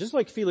accuse Paul. Just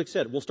like Felix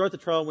said, we'll start the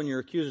trial when your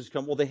accusers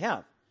come. Well, they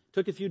have.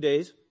 Took a few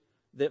days.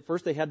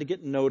 First, they had to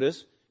get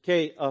notice.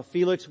 Okay,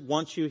 Felix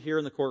wants you here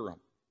in the courtroom.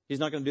 He's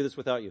not going to do this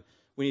without you.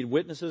 We need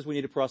witnesses. We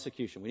need a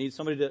prosecution. We need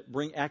somebody to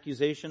bring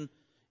accusation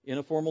in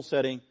a formal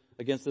setting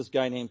against this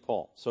guy named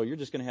Paul. So you're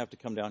just going to have to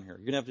come down here.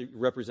 You're going to have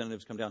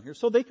representatives come down here.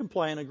 So they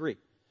comply and agree.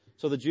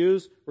 So the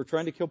Jews were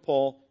trying to kill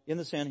Paul in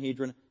the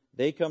Sanhedrin.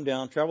 They come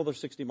down, travel their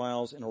 60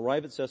 miles, and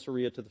arrive at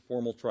Caesarea to the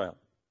formal trial.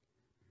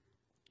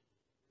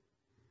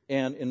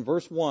 And in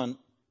verse 1,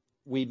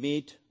 we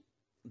meet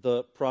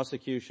the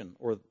prosecution,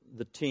 or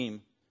the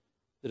team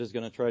that is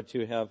going to try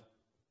to have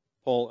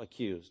Paul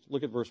accused.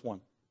 Look at verse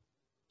 1.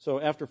 So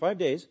after 5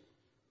 days,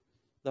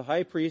 the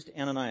high priest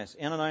Ananias.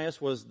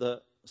 Ananias was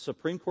the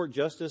Supreme Court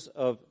justice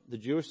of the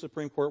Jewish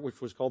Supreme Court,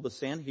 which was called the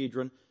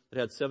Sanhedrin, that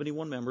had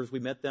 71 members. We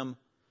met them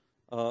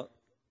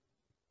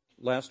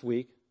last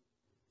week.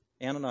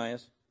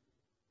 Ananias.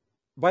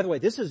 By the way,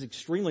 this is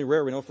extremely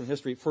rare, we know from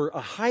history, for a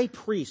high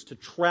priest to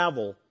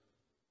travel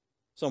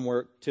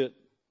somewhere to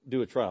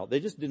do a trial. They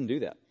just didn't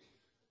do that.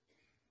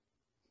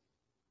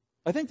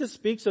 I think this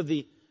speaks of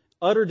the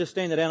utter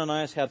disdain that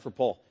Ananias had for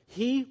Paul.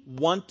 He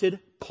wanted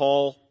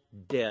Paul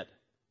dead.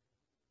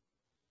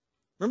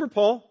 Remember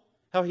Paul?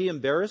 How he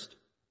embarrassed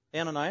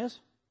Ananias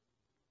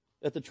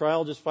at the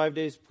trial just 5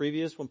 days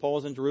previous when Paul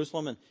was in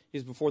Jerusalem and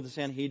he's before the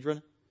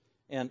Sanhedrin.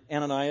 And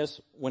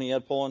Ananias, when he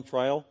had Paul on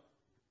trial,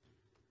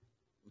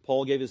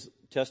 Paul gave his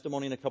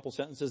testimony in a couple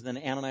sentences. Then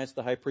Ananias,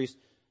 the high priest,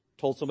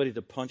 told somebody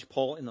to punch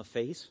Paul in the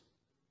face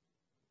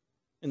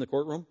in the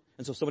courtroom.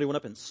 And so somebody went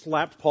up and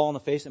slapped Paul in the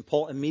face, and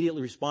Paul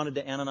immediately responded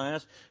to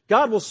Ananias,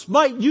 God will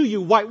smite you,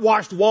 you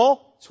whitewashed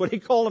wall. That's what he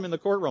called him in the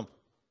courtroom.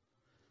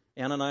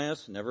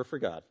 Ananias never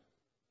forgot.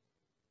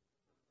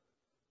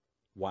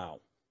 Wow.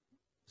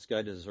 This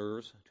guy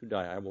deserves to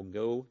die. I will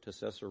go to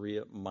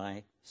Caesarea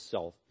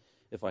myself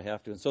if I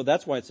have to. And so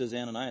that's why it says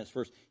Ananias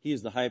first. He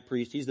is the high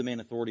priest. He's the main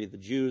authority of the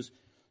Jews.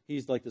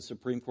 He's like the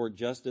Supreme Court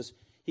justice.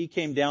 He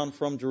came down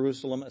from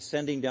Jerusalem,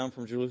 ascending down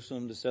from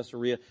Jerusalem to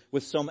Caesarea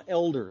with some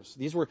elders.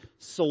 These were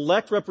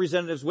select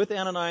representatives with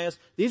Ananias.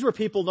 These were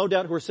people, no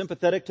doubt, who were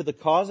sympathetic to the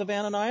cause of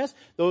Ananias.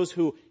 Those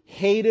who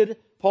hated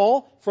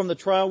Paul. From the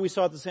trial we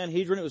saw at the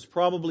Sanhedrin, it was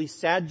probably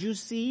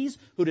Sadducees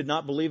who did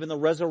not believe in the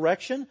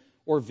resurrection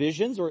or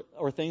visions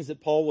or things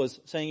that Paul was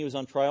saying he was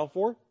on trial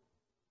for.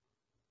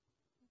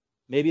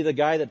 Maybe the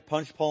guy that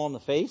punched Paul in the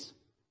face.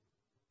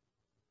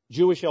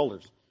 Jewish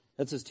elders.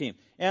 That's his team.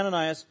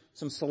 Ananias,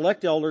 some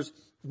select elders,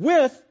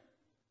 with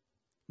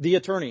the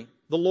attorney,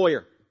 the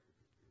lawyer,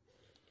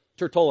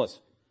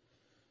 Tertullus.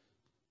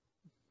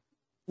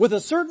 With a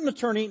certain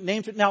attorney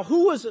named, now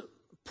who was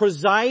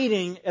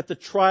presiding at the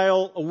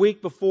trial a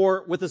week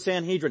before with the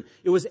Sanhedrin?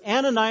 It was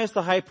Ananias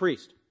the high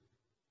priest.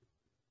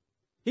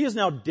 He has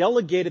now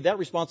delegated that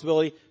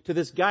responsibility to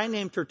this guy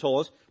named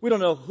Tertullus. We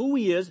don't know who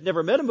he is,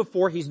 never met him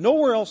before. He's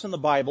nowhere else in the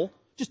Bible.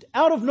 Just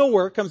out of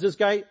nowhere comes this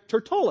guy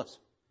Tertullus.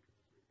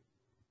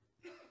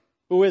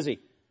 Who is he?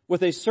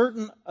 With a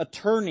certain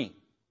attorney.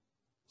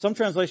 Some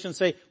translations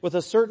say with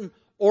a certain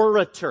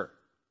orator.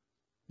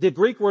 The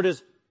Greek word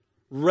is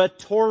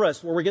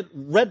rhetoros, where we get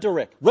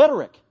rhetoric.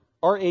 Rhetoric.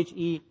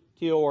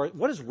 R-H-E-T-O-R.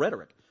 What is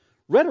rhetoric?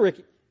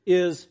 Rhetoric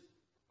is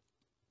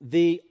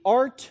the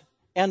art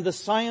and the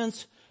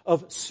science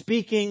of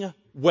speaking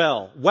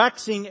well,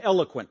 waxing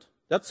eloquent.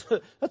 That's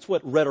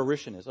what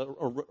rhetorician is,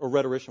 or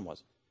rhetorician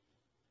was.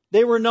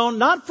 They were known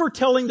not for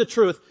telling the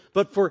truth,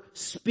 but for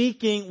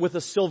speaking with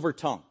a silver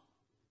tongue.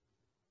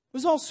 It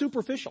was all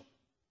superficial.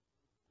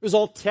 It was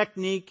all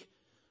technique,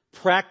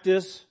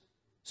 practice,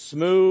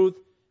 smooth,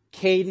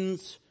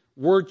 cadence,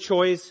 word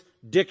choice,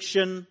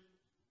 diction,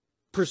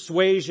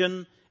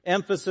 persuasion,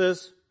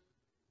 emphasis.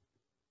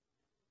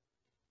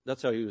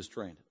 That's how he was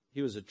trained.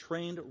 He was a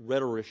trained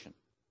rhetorician.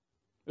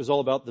 It was all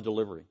about the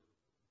delivery.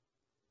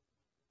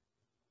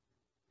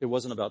 It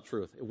wasn't about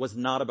truth. It was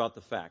not about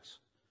the facts.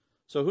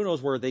 So who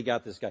knows where they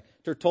got this guy.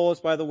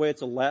 Tertullus, by the way,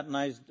 it's a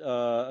Latinized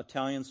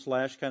Italian /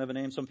 kind of a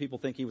name. Some people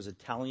think he was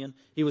Italian.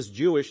 He was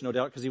Jewish, no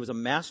doubt, because he was a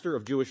master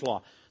of Jewish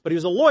law. But he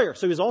was a lawyer,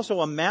 so he was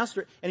also a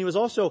master, and he was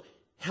also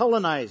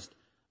Hellenized,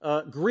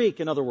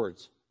 Greek, in other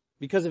words.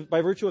 Because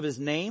by virtue of his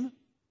name,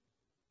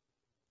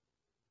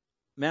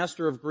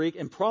 master of Greek,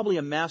 and probably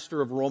a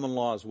master of Roman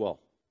law as well.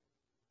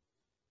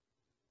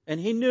 And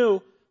he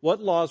knew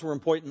what laws were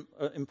important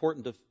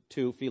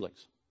to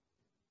Felix.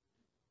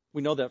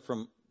 We know that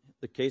from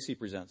the case he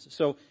presents.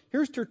 So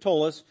here's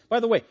Tertullus. By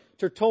the way,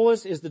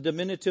 Tertullus is the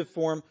diminutive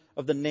form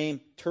of the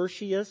name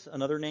Tertius,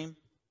 another name,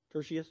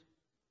 Tertius.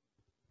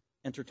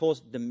 And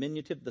Tertullus,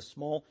 diminutive, the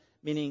small,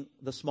 meaning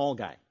the small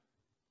guy.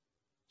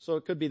 So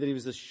it could be that he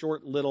was this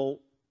short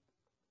little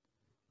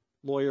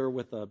lawyer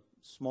with a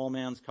small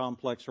man's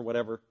complex or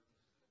whatever,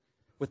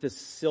 with this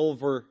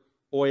silver,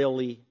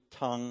 oily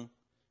tongue,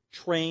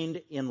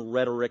 trained in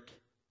rhetoric,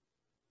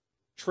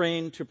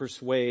 trained to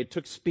persuade,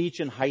 took speech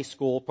in high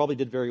school, probably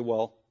did very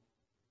well.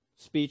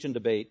 Speech and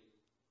debate.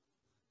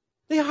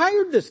 They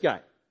hired this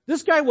guy.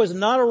 This guy was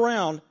not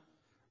around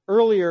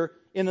earlier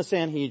in the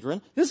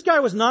Sanhedrin. This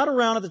guy was not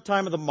around at the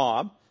time of the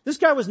mob. This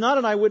guy was not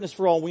an eyewitness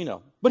for all we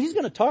know. But he's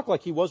going to talk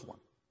like he was one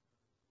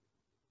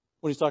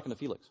when he's talking to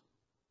Felix.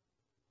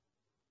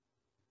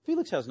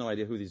 Felix has no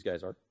idea who these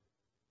guys are,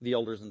 the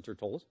elders and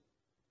Tertullus.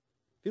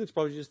 Felix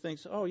probably just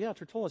thinks, oh yeah,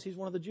 Tertullus, he's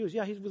one of the Jews.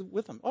 Yeah, he's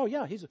with them. Oh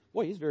yeah, he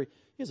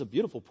has a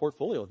beautiful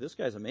portfolio. This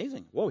guy's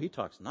amazing. Whoa, he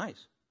talks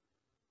nice.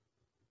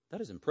 That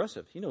is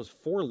impressive. He knows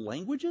 4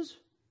 languages?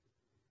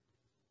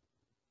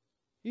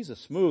 He's a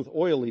smooth,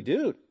 oily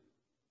dude.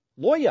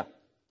 Lawyer.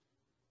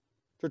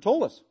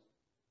 Tertullus.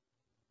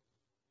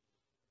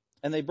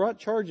 And they brought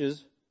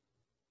charges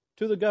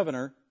to the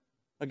governor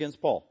against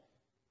Paul.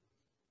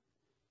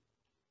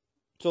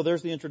 So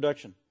there's the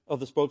introduction of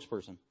the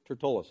spokesperson,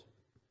 Tertullus.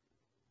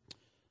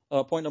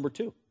 Point number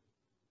 2,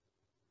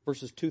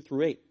 verses 2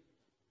 through 8.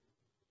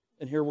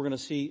 And here we're going to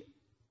see,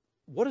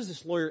 what does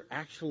this lawyer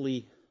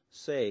actually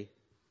say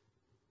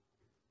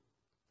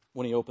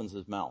when he opens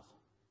his mouth?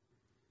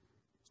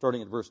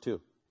 Starting at verse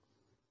 2.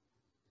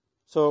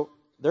 So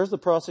there's the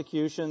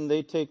prosecution.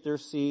 They take their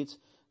seats.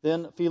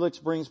 Then Felix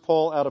brings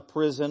Paul out of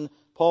prison.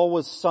 Paul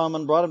was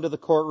summoned, brought him to the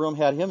courtroom,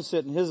 had him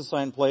sit in his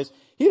assigned place.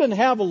 He didn't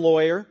have a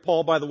lawyer,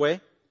 Paul, by the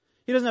way.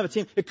 He doesn't have a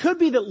team. It could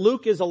be that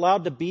Luke is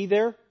allowed to be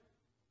there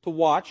to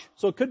watch.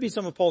 So it could be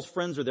some of Paul's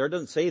friends are there. It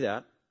doesn't say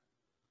that.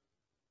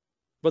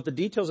 But the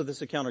details of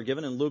this account are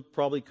given, and Luke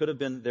probably could have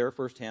been there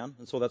firsthand,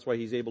 and so that's why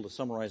he's able to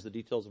summarize the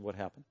details of what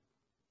happened.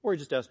 Or he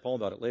just asked Paul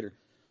about it later.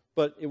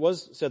 But it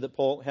was said that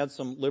Paul had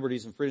some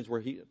liberties and freedoms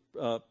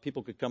where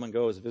people could come and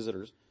go as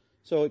visitors.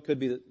 So it could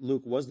be that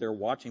Luke was there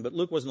watching, but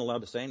Luke wasn't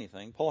allowed to say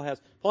anything. Paul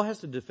has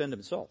to defend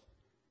himself.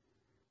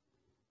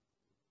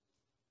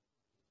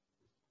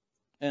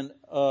 And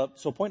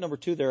so point number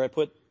 2 there, I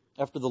put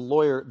after the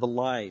lawyer, the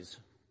lies.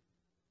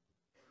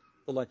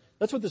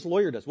 That's what this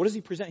lawyer does. What does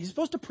he present? He's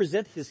supposed to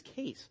present his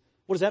case.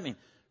 What does that mean?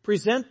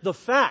 Present the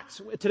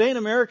facts. Today in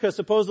America,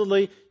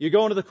 supposedly, you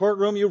go into the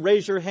courtroom, you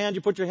raise your hand,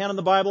 you put your hand on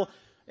the Bible,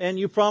 and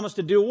you promise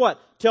to do what?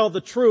 Tell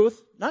the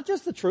truth. Not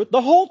just the truth,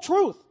 the whole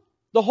truth.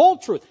 The whole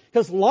truth.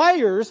 Because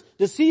liars,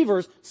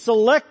 deceivers,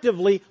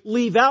 selectively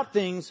leave out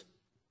things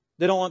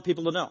they don't want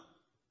people to know.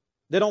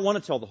 They don't want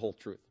to tell the whole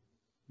truth.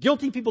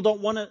 Guilty people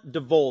don't want to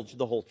divulge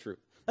the whole truth.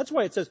 That's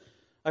why it says,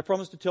 I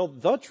promise to tell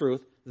the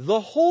truth,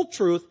 the whole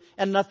truth,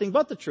 and nothing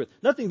but the truth.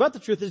 Nothing but the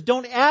truth is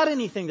don't add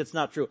anything that's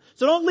not true.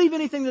 So don't leave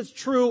anything that's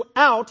true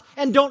out,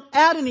 and don't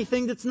add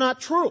anything that's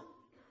not true.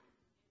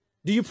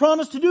 Do you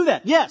promise to do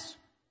that? Yes.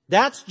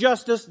 That's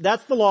justice,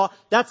 that's the law,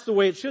 that's the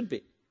way it should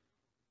be.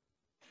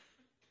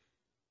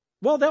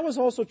 Well, that was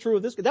also true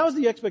of this guy. That was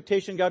the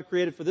expectation God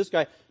created for this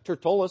guy,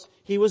 Tertullus.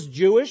 He was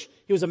Jewish.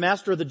 He was a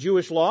master of the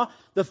Jewish law.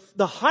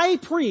 The high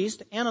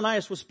priest,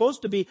 Ananias, was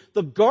supposed to be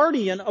the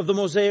guardian of the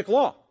Mosaic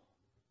law.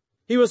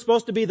 He was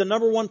supposed to be the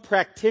number one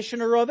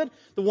practitioner of it,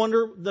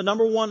 the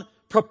number one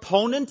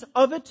proponent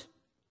of it,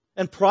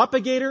 and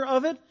propagator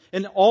of it,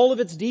 in all of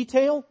its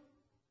detail.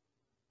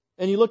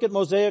 And you look at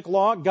Mosaic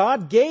law,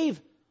 God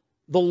gave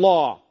the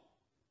law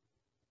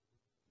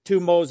to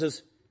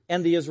Moses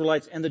and the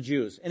Israelites and the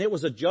Jews. And it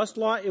was a just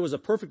law, it was a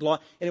perfect law,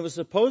 and it was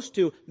supposed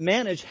to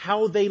manage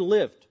how they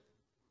lived.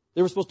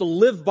 They were supposed to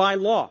live by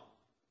law.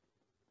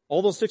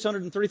 All those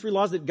 633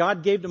 laws that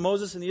God gave to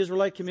Moses and the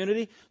Israelite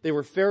community, they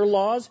were fair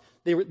laws.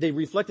 They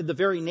reflected the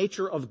very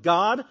nature of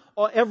God.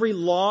 Every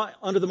law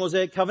under the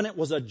Mosaic covenant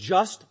was a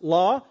just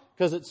law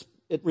because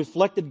it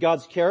reflected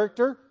God's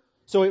character.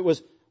 So it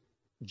was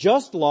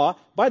just law.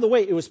 By the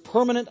way, it was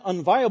permanent,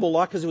 unviable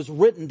law because it was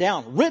written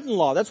down. Written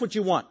law, that's what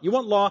you want. You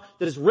want law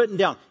that is written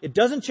down. It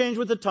doesn't change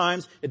with the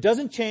times. It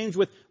doesn't change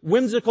with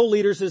whimsical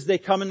leaders as they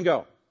come and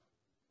go,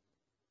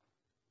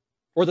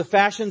 or the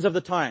fashions of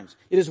the times.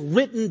 It is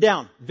written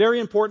down. Very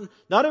important.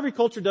 Not every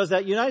culture does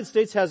that. The United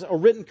States has a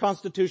written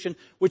constitution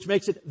which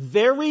makes it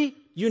very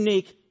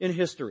unique in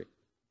history.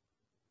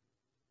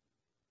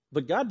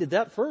 But God did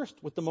that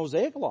first with the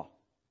Mosaic law.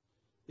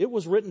 It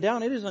was written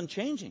down. It is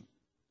unchanging.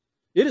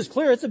 It is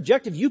clear. It's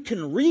objective. You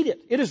can read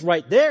it. It is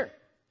right there.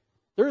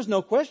 There is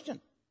no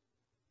question.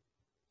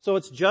 So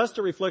it's just.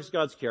 It reflects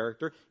God's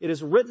character. It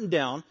is written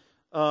down.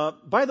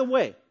 By the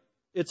way,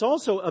 it's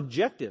also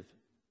objective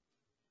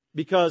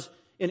because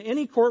in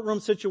any courtroom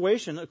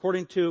situation,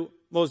 according to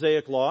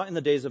Mosaic law in the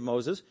days of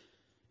Moses,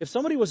 if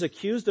somebody was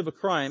accused of a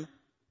crime,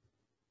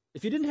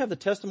 if you didn't have the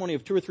testimony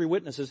of 2 or 3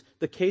 witnesses,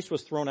 the case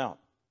was thrown out.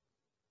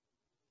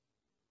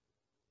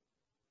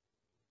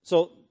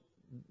 So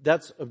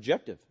that's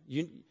objective.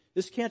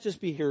 This can't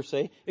just be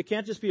hearsay. It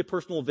can't just be a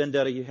personal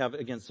vendetta you have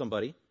against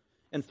somebody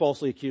and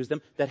falsely accuse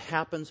them. That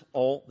happens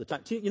all the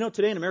time. You know,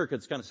 today in America,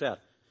 it's kind of sad.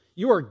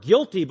 You are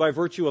guilty by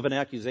virtue of an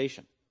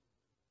accusation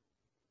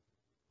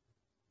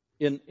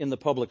in the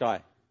public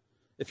eye.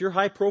 If you're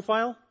high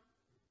profile,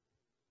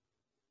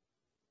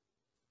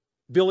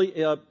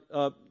 Billy, I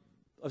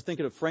was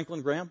thinking of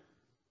Franklin Graham.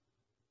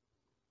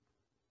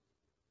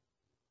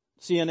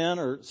 CNN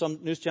or some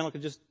news channel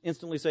could just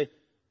instantly say,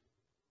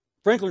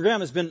 Franklin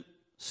Graham has been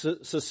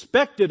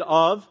suspected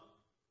of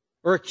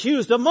or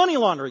accused of money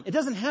laundering. It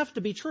doesn't have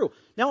to be true.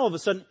 Now all of a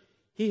sudden,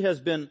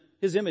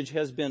 his image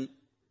has been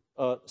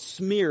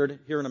smeared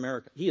here in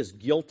America. He is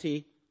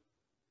guilty,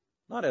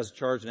 not as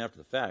charged and after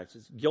the facts.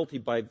 It's guilty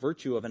by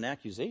virtue of an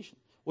accusation.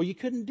 Well, you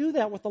couldn't do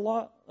that with the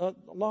law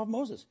of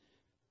Moses.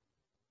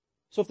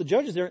 So if the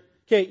judge is there,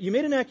 okay, you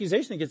made an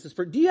accusation against this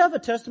person. Do you have a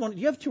testimony?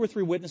 Do you have 2 or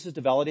 3 witnesses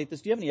to validate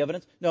this? Do you have any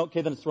evidence? No.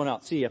 Okay, then it's thrown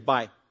out. See ya.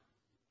 Bye.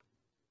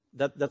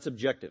 That's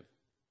objective.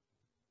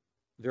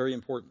 Very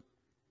important.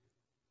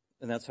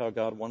 And that's how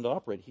God wanted to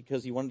operate.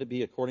 Because He wanted to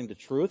be according to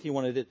truth. He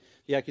wanted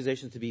the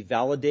accusations to be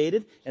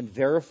validated and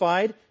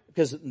verified.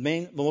 Because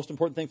the most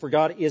important thing for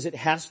God is it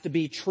has to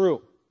be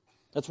true.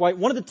 That's why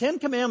one of the 10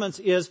 commandments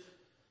is,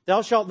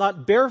 thou shalt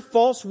not bear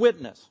false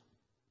witness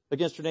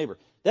against your neighbor.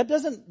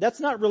 That's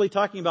not really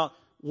talking about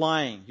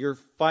lying. Your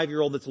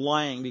 5-year-old that's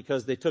lying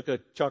because they took a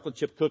chocolate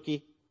chip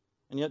cookie.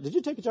 And yet, did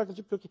you take a chocolate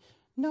chip cookie?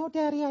 No,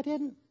 Daddy, I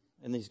didn't.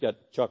 And he's got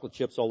chocolate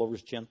chips all over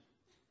his chin.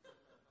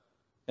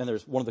 And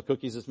there's one of the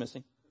cookies is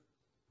missing.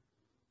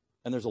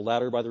 And there's a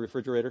ladder by the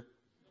refrigerator.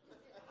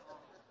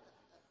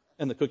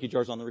 And the cookie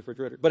jar's on the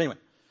refrigerator. But anyway,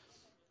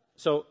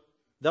 so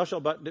thou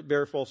shalt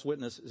bear false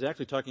witness is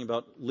actually talking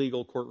about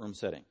legal courtroom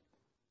setting.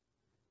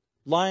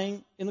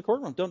 Lying in the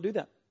courtroom, don't do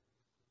that.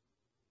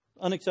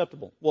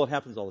 Unacceptable. Well, it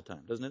happens all the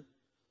time, doesn't it?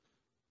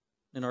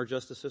 In our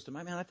justice system.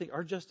 I think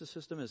our justice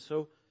system is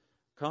so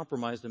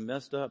compromised and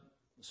messed up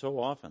so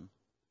often.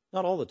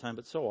 Not all the time,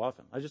 but so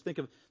often. I just think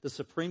of the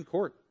Supreme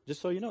Court.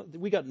 Just so you know,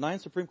 we got 9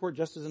 Supreme Court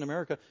justices in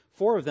America.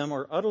 4 of them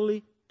are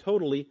utterly,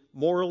 totally,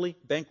 morally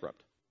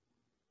bankrupt.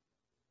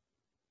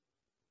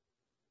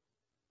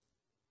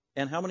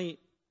 And how many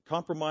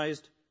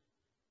compromised,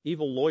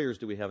 evil lawyers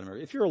do we have in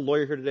America? If you're a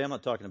lawyer here today, I'm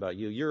not talking about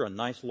you. You're a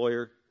nice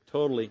lawyer.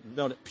 Totally.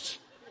 No,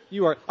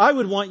 you are. I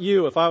would want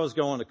you if I was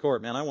going to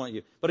court, man. I want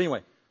you. But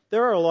anyway,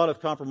 there are a lot of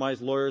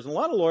compromised lawyers, and a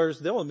lot of lawyers,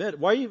 they'll admit,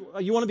 why you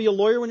want to be a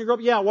lawyer when you grow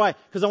up? Yeah, why?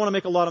 Because I want to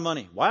make a lot of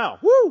money. Wow.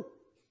 Woo!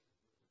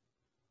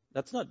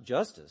 That's not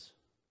justice.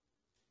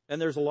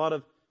 And there's a lot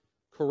of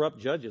corrupt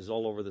judges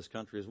all over this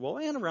country as well,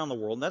 and around the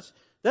world. And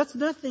that's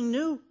nothing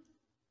new.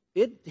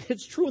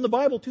 It's true in the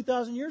Bible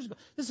 2,000 years ago.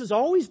 This has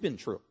always been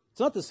true. It's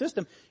not the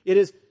system. It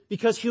is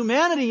because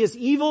humanity is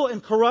evil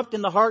and corrupt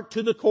in the heart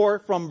to the core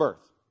from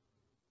birth.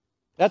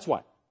 That's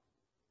why.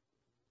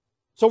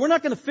 So we're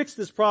not going to fix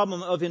this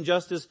problem of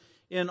injustice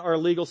in our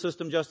legal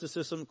system, justice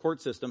system,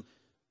 court system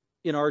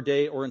in our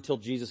day or until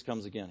Jesus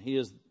comes again. He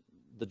is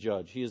the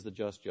judge. He is the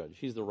just judge.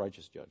 He's the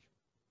righteous judge.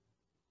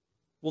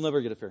 We'll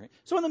never get a fair hearing.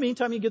 So in the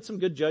meantime, you get some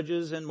good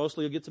judges, and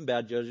mostly you'll get some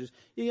bad judges.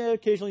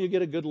 Occasionally you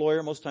get a good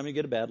lawyer. Most of the time you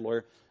get a bad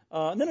lawyer.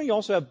 And then you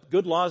also have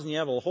good laws, and you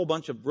have a whole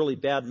bunch of really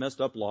bad, messed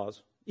up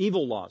laws.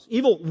 Evil laws.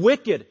 Evil,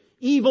 wicked,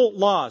 evil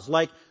laws.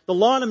 Like the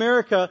law in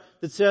America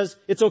that says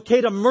it's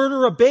okay to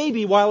murder a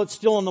baby while it's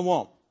still in the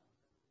womb.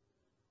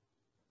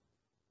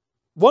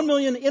 1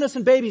 million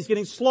innocent babies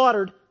getting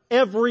slaughtered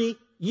every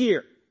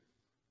year.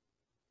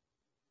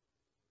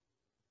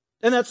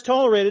 And that's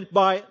tolerated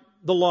by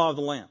the law of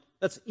the land.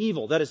 That's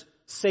evil. That is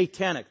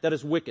satanic. That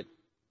is wicked.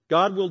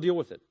 God will deal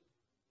with it.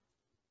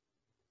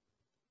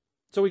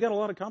 So we got a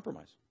lot of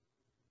compromise.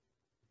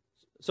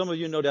 Some of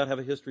you no doubt have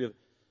a history of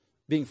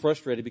being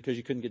frustrated because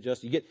you couldn't get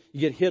justice. You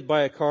get hit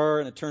by a car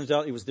and it turns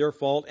out it was their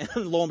fault,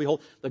 and lo and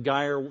behold, the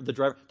guy or the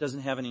driver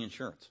doesn't have any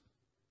insurance.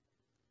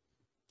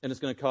 And it's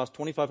going to cost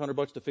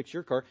 $2,500 to fix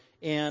your car,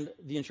 and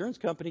the insurance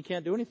company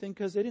can't do anything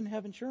because they didn't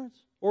have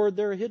insurance. Or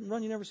they're a hit and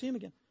run, you never see them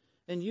again.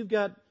 And you've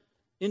got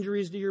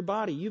injuries to your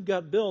body, you've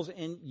got bills,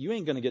 and you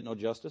ain't going to get no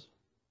justice.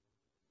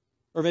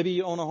 Or maybe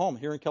you own a home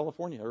here in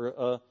California,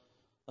 or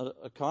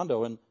a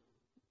condo, and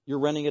you're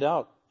renting it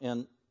out,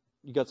 and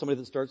you got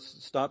somebody that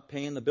stop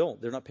paying the bill.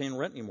 They're not paying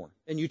rent anymore.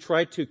 And you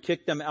try to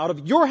kick them out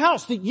of your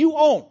house that you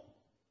own.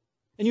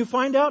 And you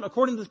find out,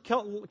 according to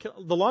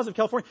the laws of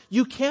California,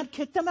 you can't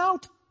kick them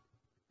out.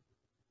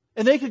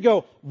 And they could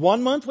go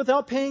 1 month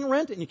without paying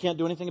rent, and you can't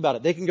do anything about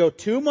it. They can go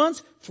 2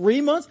 months, 3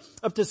 months,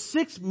 up to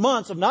 6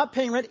 months of not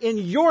paying rent in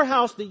your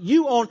house that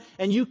you own,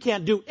 and you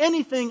can't do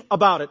anything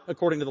about it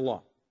according to the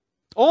law.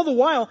 All the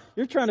while,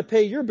 you're trying to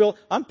pay your bill.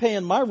 I'm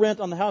paying my rent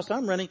on the house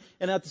I'm renting,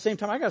 and at the same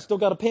time, I still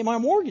got to pay my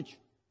mortgage.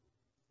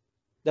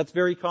 That's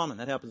very common.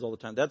 That happens all the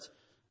time. That's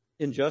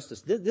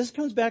injustice. This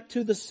comes back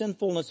to the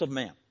sinfulness of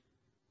man.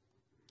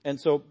 And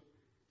so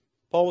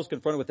Paul was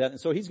confronted with that, and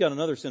so he's got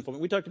another sinful.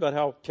 We talked about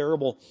how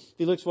terrible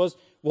Felix was.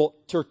 Well,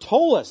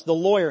 Tertullus, the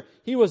lawyer,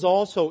 he was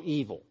also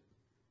evil.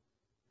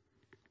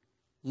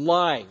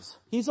 Lies.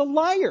 He's a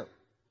liar.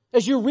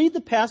 As you read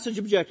the passage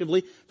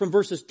objectively from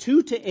verses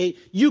 2 to 8,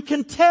 you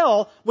can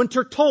tell when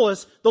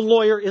Tertullus, the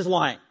lawyer, is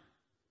lying.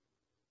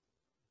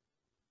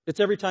 It's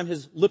every time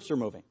his lips are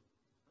moving.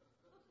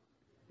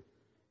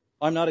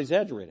 I'm not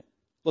exaggerating.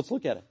 Let's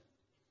look at it.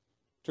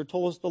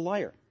 Tertullus, the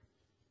liar.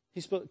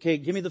 Okay,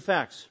 give me the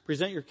facts.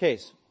 Present your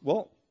case.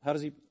 Well, how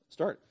does he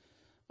start?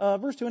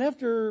 Verse 2, and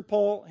after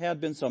Paul had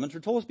been summoned,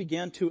 Tertullus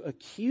began to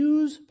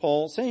accuse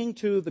Paul, saying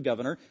to the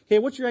governor, okay,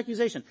 what's your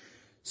accusation?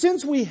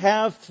 Since we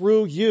have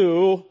through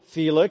you,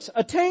 Felix,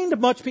 attained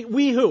much peace.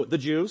 We who? The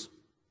Jews.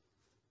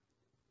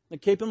 Now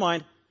keep in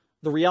mind,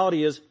 the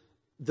reality is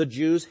the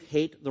Jews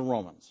hate the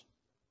Romans.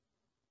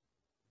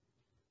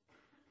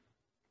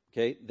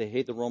 Okay, they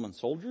hate the Roman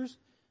soldiers.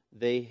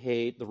 They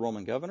hate the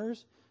Roman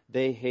governors.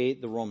 They hate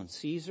the Roman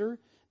Caesar.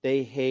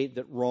 They hate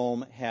that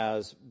Rome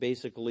has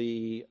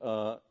basically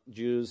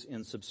Jews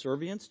in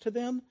subservience to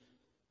them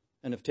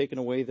and have taken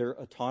away their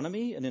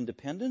autonomy and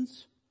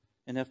independence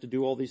and have to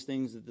do all these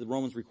things that the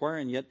Romans require.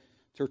 And yet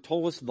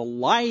Tertullus, the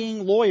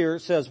lying lawyer,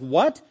 says,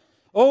 what?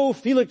 Oh,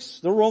 Felix,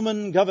 the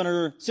Roman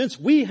governor, since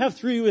we have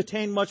through you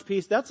attained much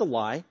peace. That's a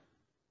lie.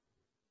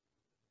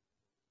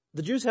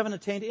 The Jews haven't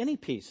attained any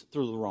peace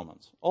through the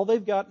Romans. All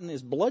they've gotten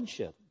is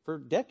bloodshed for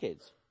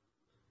decades.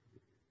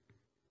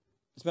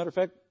 As a matter of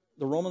fact,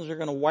 the Romans are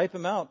going to wipe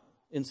him out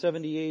in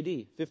 70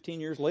 AD, 15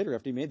 years later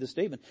after he made this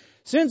statement.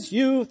 Since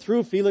you,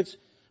 through Felix,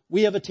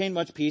 we have attained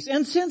much peace,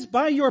 and since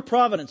by your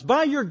providence,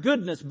 by your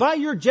goodness, by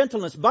your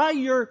gentleness, by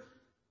your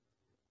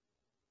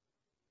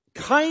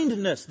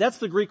kindness, that's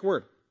the Greek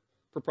word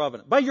for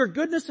providence, by your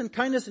goodness and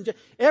kindness and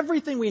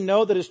everything we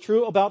know that is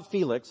true about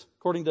Felix,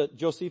 according to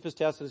Josephus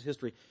Tacitus'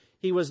 history,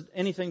 he was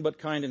anything but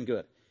kind and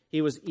good.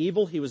 He was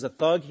evil, he was a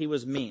thug, he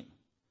was mean.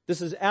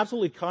 This is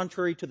absolutely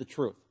contrary to the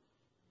truth.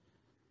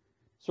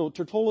 So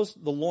Tertullus,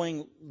 the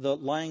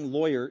lying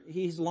lawyer,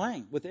 he's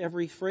lying with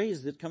every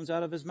phrase that comes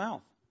out of his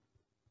mouth.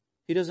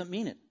 He doesn't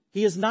mean it.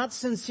 He is not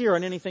sincere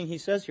in anything he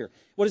says here.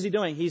 What is he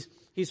doing?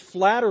 He's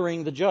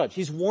flattering the judge.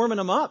 He's warming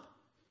him up.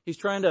 He's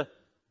trying to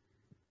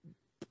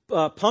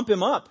pump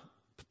him up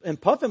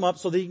and puff him up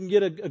so that he can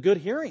get a good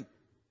hearing.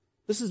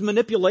 This is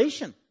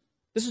manipulation.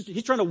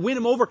 He's trying to win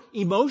him over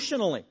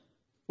emotionally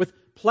with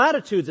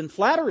platitudes and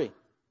flattery.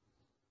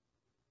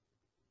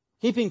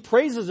 Heaping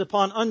praises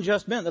upon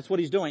unjust men. That's what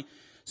he's doing.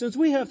 Since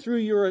we have through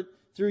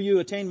you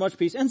attained much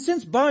peace, and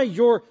since by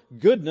your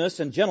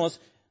goodness and gentleness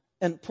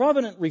and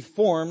provident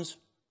reforms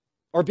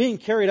are being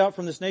carried out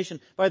from this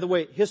nation. By the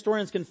way,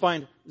 historians can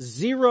find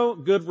 0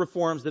 good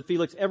reforms that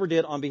Felix ever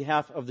did on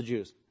behalf of the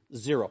Jews.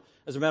 0.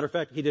 As a matter of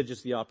fact, he did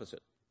just the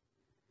opposite.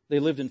 They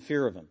lived in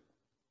fear of him.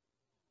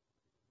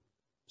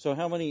 So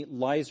how many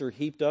lies are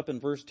heaped up in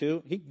verse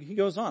 2? He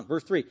goes on,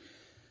 verse 3.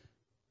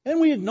 And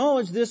we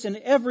acknowledge this in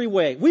every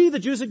way. We, the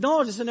Jews,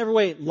 acknowledge this in every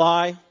way.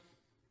 Lie.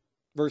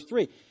 Verse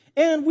 3.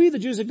 And we, the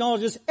Jews,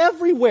 acknowledge this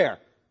everywhere.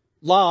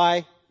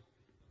 Lie.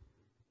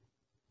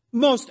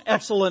 Most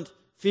excellent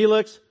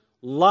Felix.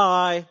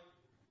 Lie.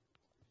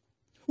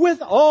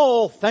 With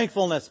all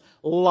thankfulness.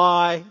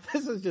 Lie.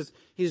 This is just,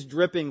 he's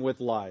dripping with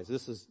lies.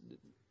 This is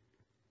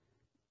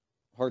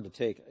hard to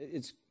take.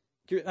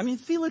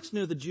 Felix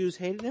knew the Jews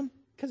hated him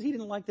because he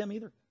didn't like them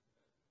either.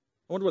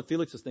 I wonder what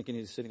Felix is thinking.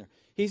 He's sitting there.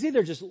 He's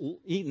either just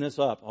eating this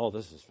up. Oh,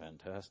 this is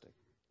fantastic.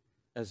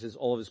 as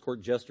all of his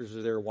court jesters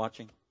are there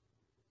watching.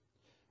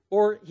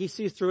 Or he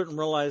sees through it and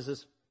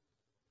realizes,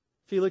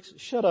 Felix,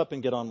 shut up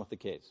and get on with the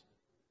case.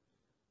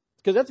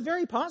 Because that's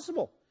very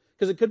possible.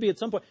 Because it could be at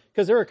some point.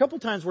 Because there are a couple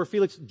times where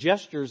Felix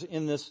gestures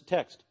in this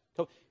text.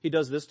 He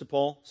does this to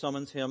Paul,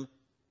 summons him,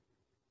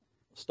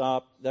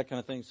 stop, that kind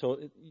of thing. So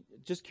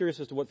just curious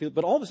as to what Felix...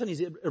 But all of a sudden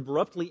he's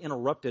abruptly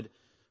interrupted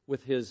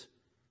with his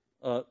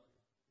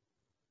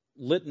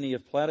litany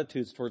of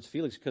platitudes towards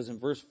Felix. Because in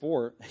verse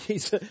 4,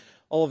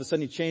 all of a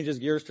sudden he changes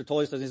gears.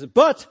 Tertullius does. He says,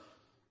 but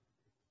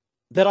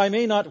that I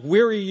may not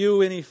weary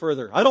you any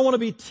further. I don't want to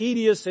be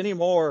tedious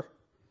anymore.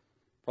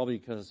 Probably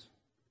because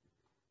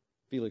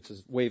Felix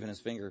is waving his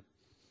finger.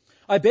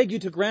 I beg you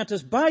to grant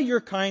us by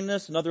your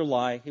kindness, another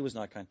lie, he was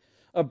not kind,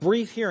 a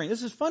brief hearing.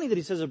 This is funny that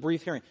he says a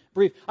brief hearing.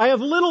 Brief. I have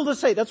little to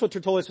say. That's what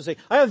Tertullius would say.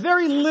 I have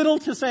very little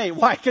to say.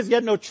 Why? Because he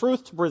had no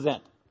truth to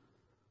present.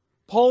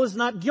 Paul is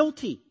not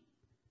guilty.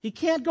 He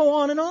can't go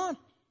on and on.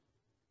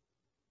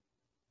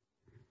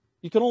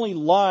 You can only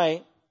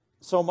lie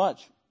so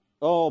much.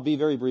 Oh, I'll be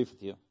very brief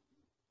with you.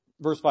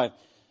 Verse 5.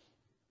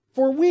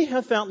 For we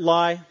have found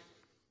lie.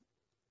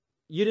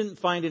 You didn't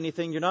find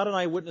anything. You're not an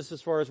eyewitness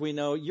as far as we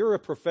know. You're a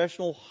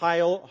professional,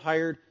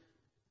 hired,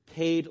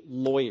 paid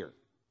lawyer,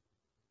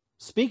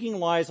 speaking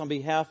lies on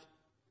behalf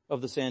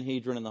of the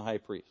Sanhedrin and the high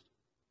priest.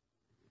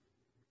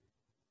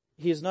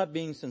 He is not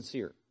being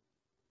sincere.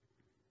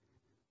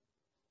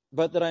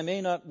 But that I may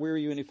not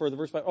weary you any further.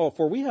 Verse 5. Oh,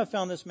 for we have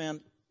found this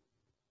man,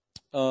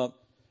 Paul,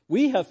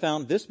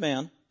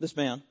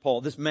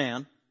 this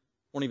man,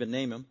 won't even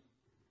name him,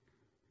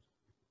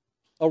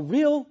 a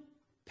real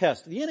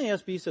pest. The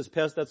NASB says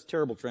pest, that's a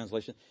terrible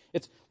translation.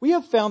 We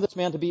have found this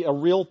man to be a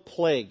real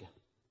plague.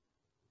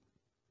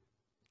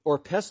 Or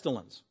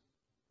pestilence.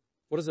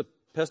 What is a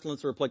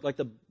pestilence or a plague? Like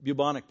the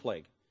bubonic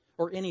plague.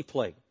 Or any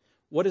plague.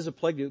 What is a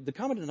plague? The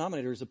common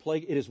denominator is a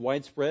plague. It is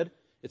widespread.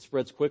 It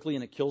spreads quickly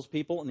and it kills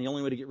people. And the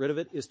only way to get rid of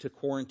it is to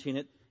quarantine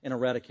it and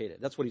eradicate it.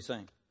 That's what he's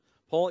saying.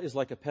 Paul is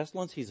like a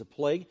pestilence. He's a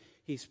plague.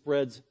 He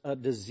spreads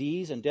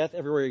disease and death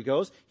everywhere he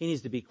goes. He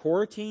needs to be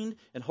quarantined,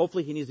 and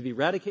hopefully he needs to be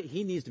eradicated.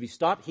 He needs to be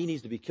stopped. He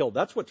needs to be killed.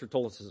 That's what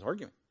Tertullus is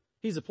arguing.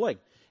 He's a plague.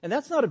 And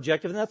that's not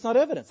objective, and that's not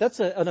evidence. That's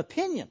an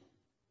opinion.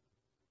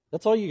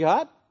 That's all you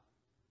got?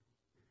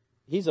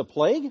 He's a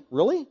plague?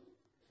 Really?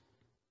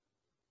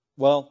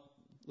 Well,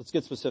 let's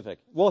get specific.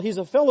 Well, he's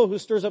a fellow who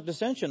stirs up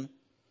dissension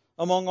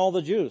among all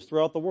the Jews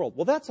throughout the world.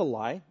 Well, that's a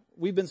lie.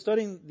 We've been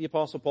studying the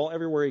Apostle Paul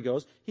everywhere he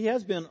goes. He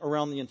has been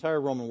around the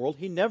entire Roman world.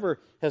 He never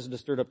has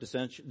stirred up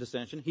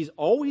dissension. He's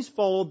always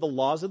followed the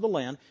laws of the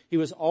land. He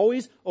was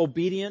always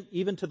obedient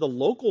even to the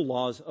local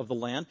laws of the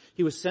land.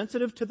 He was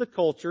sensitive to the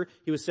culture.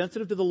 He was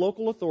sensitive to the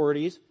local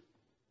authorities.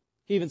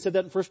 He even said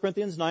that in 1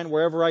 Corinthians 9,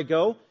 wherever I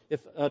go,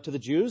 to the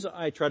Jews,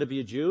 I try to be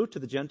a Jew. To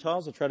the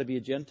Gentiles, I try to be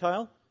a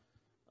Gentile.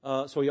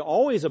 So he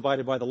always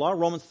abided by the law.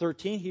 Romans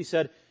 13, he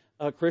said,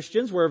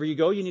 Christians, wherever you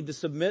go, you need to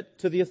submit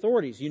to the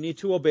authorities. You need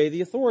to obey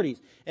the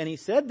authorities. And he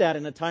said that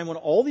in a time when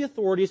all the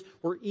authorities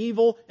were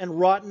evil and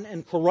rotten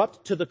and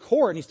corrupt to the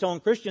core. And he's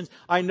telling Christians,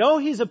 I know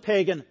he's a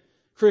pagan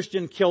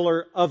Christian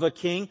killer of a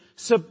king,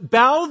 so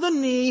bow the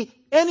knee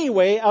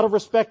anyway out of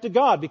respect to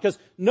God, because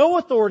no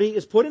authority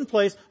is put in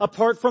place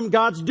apart from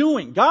God's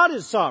doing. God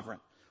is sovereign.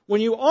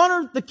 When you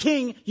honor the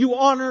king, you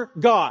honor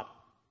God.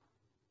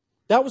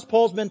 That was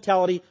Paul's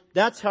mentality.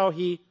 That's how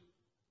he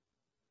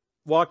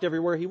walked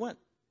everywhere he went.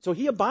 So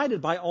he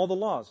abided by all the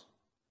laws.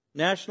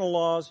 National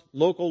laws,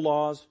 local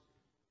laws.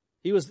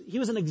 He was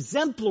an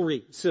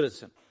exemplary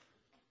citizen.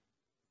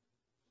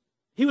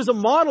 He was a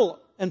model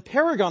and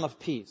paragon of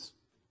peace.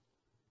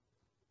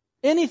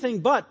 Anything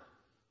but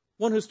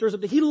one who stirs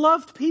up. He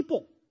loved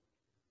people.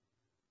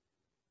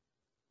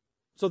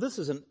 So this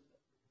is an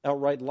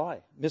outright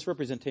lie,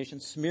 misrepresentation,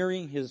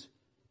 smearing his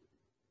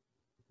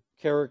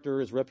character,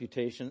 his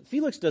reputation.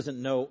 Felix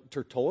doesn't know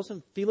Tertullus,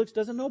 and Felix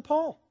doesn't know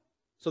Paul.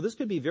 So this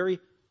could be very,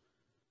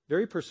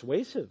 very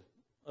persuasive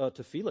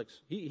to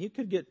Felix. He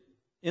could get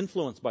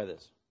influenced by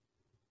this.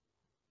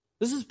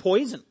 This is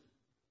poison,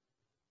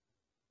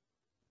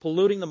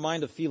 polluting the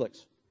mind of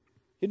Felix.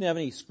 He didn't have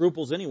any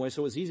scruples anyway,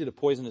 so it was easy to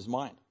poison his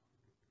mind.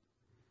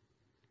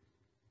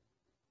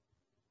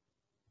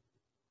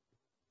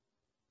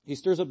 He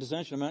stirs up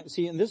dissension.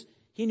 See, and this,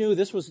 he knew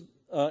this was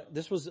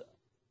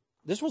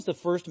the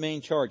first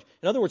main charge.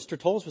 In other words,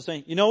 Tertullus was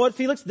saying, you know what,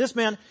 Felix? This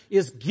man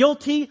is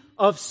guilty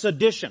of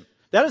sedition.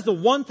 That is the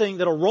one thing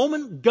that a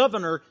Roman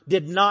governor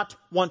did not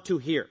want to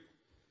hear.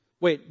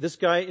 Wait, this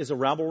guy is a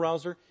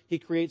rabble-rouser? He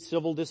creates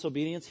civil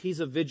disobedience? He's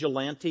a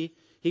vigilante?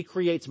 He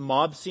creates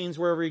mob scenes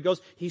wherever he goes?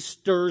 He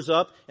stirs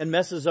up and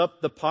messes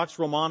up the Pax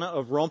Romana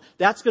of Rome?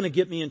 That's going to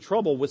get me in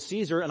trouble with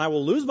Caesar, and I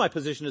will lose my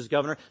position as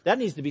governor. That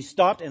needs to be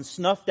stopped and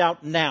snuffed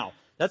out now.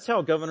 That's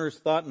how governors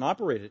thought and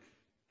operated.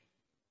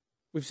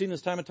 We've seen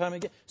this time and time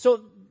again.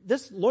 So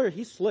this lawyer,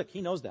 he's slick.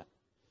 He knows that.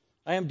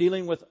 I am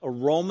dealing with a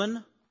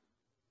Roman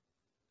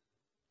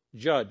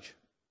judge.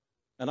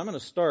 And I'm going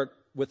to start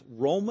with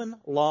Roman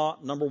law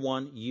number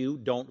 1 you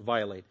don't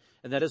violate.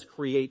 And that is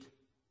create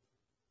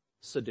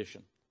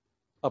sedition,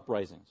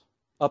 uprisings,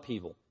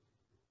 upheaval,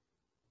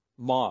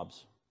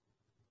 mobs,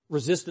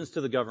 resistance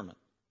to the government.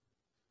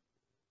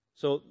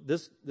 So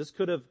this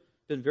could have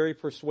been very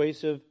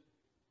persuasive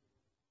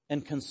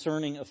and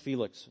concerning of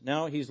Felix.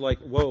 Now he's like,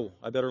 whoa,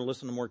 I better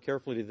listen more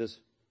carefully to this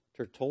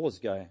Tertullus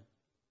guy.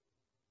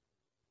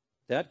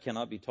 That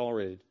cannot be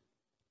tolerated.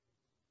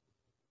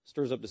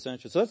 Stirs up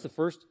dissension. So that's the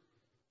first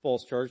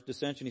false charge,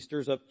 dissension. He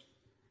stirs up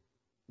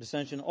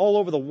dissension all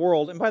over the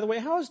world. And by the way,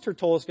 how is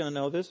Tertullus going to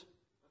know this?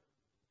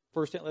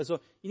 First,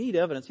 so you need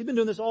evidence. He's been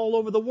doing this all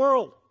over the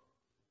world.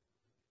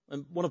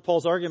 And one of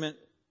Paul's argument,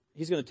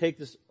 he's going to take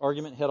this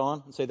argument head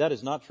on and say, that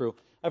is not true.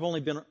 I've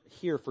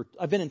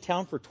been in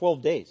town for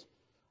 12 days.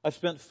 I've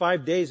spent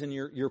 5 days in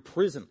your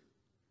prison.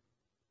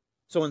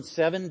 So in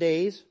 7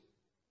 days,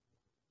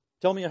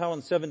 tell me how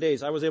in 7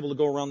 days I was able to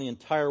go around the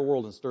entire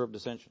world and stir up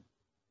dissension.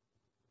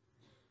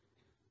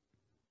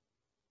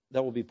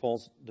 That will be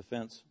Paul's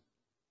defense.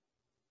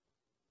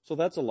 So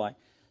that's a lie.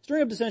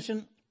 Stirring up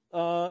dissension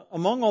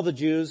among all the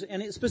Jews,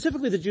 and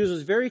specifically the Jews,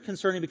 was very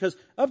concerning because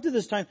up to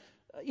this time,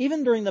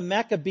 even during the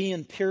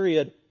Maccabean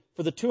period,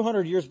 for the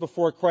 200 years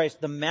before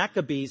Christ, the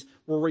Maccabees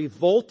were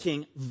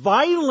revolting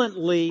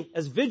violently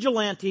as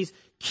vigilantes,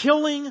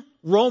 killing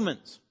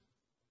Romans.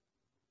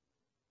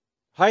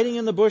 Hiding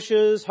in the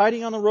bushes,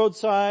 hiding on the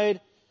roadside,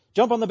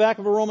 jump on the back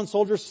of a Roman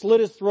soldier, slit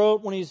his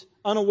throat when he's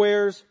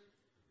unawares.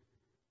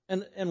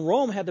 And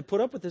Rome had to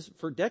put up with this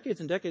for decades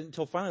and decades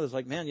until finally it was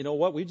like, man, you know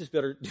what? We just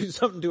better do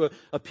something to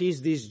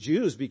appease these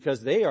Jews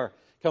because they are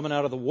coming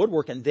out of the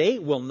woodwork and they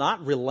will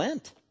not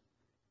relent.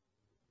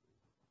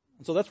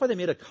 And so that's why they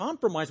made a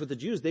compromise with the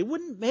Jews they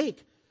wouldn't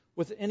make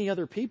with any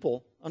other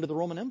people under the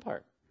Roman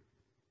Empire.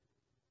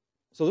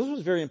 So this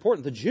was very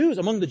important. The Jews,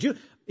 among the Jews,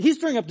 he's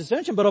stirring up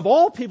dissension, but of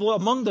all people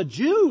among the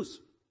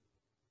Jews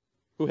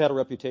who had a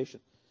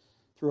reputation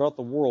throughout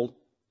the world.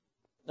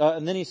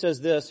 And then he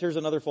says this, here's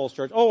another false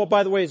charge. Oh,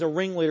 by the way, he's a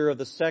ringleader of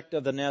the sect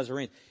of the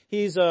Nazarenes.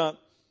 He's a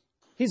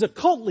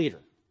cult leader,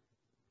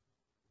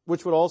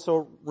 which would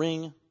also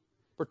ring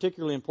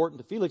particularly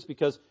important to Felix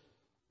because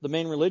the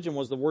main religion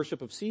was the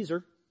worship of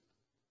Caesar.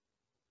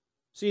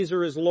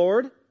 Caesar is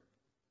Lord.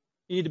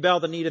 You need to bow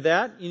the knee to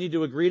that. You need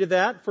to agree to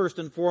that first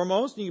and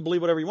foremost. You can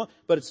believe whatever you want,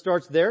 but it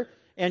starts there.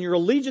 And your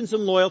allegiance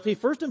and loyalty,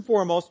 first and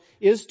foremost,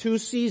 is to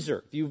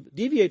Caesar. If you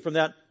deviate from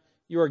that,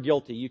 you are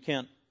guilty. You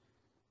can't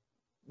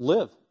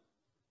live.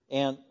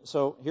 And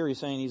so here he's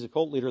saying he's a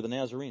cult leader of the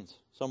Nazarenes,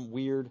 some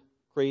weird,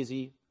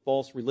 crazy,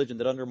 false religion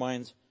that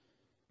undermines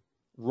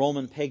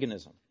Roman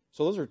paganism.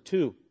 So those are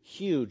two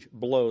huge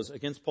blows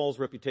against Paul's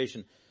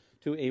reputation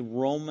to a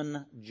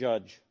Roman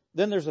judge.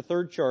 Then there's a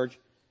third charge,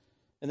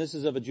 and this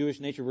is of a Jewish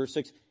nature, verse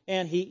 6.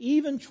 And he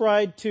even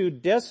tried to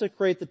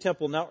desecrate the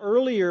temple. Now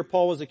earlier,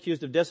 Paul was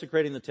accused of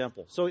desecrating the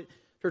temple. So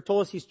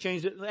Tertullus, he's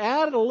changed it,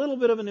 added a little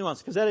bit of a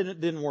nuance, because that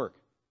didn't work.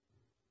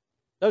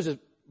 That was just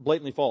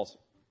blatantly false.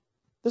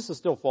 This is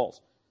still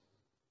false.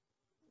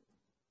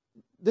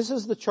 This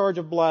is the charge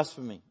of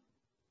blasphemy.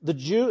 The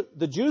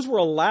Jews were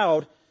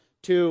allowed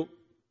to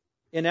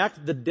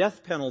enact the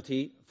death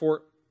penalty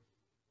for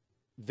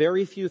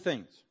very few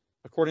things,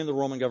 according to the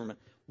Roman government.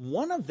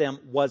 One of them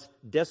was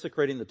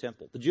desecrating the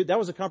temple. That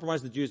was a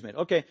compromise the Jews made.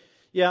 Okay,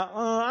 yeah,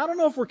 I don't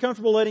know if we're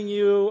comfortable letting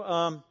you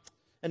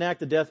enact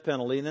the death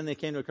penalty. And then they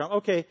came to a compromise.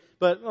 Okay,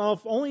 but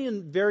only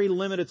in very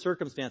limited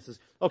circumstances.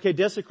 Okay,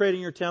 desecrating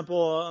your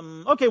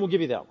temple. Okay, we'll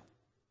give you that one.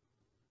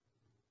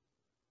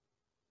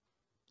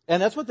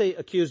 And that's what they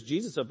accused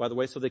Jesus of, by the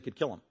way, so they could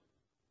kill him.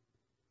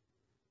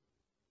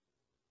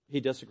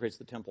 He desecrates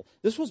the temple.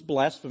 This was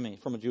blasphemy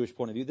from a Jewish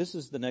point of view. This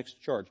is the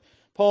next charge.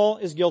 Paul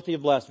is guilty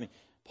of blasphemy.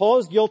 Paul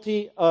is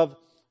guilty of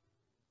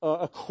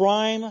a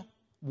crime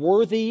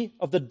worthy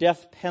of the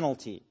death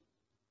penalty.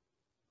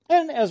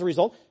 And as a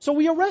result, so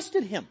we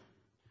arrested him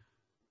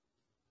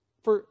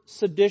for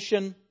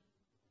sedition,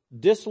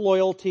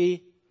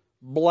 disloyalty,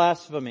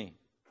 blasphemy,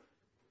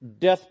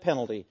 death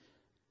penalty.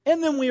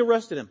 And then we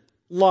arrested him.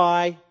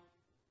 Lie.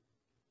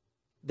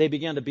 They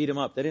began to beat him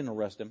up. They didn't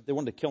arrest him. They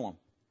wanted to kill him.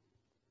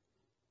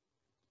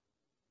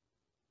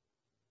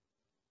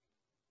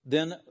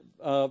 Then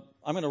I'm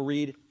going to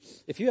read,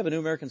 if you have a New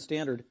American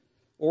Standard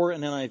or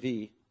an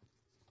NIV,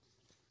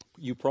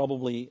 you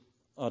probably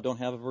don't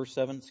have a verse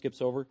 7,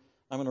 skips over.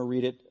 I'm going to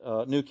read it.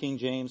 New King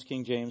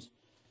James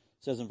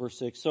says in verse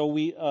 6, so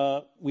we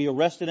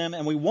arrested him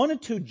and we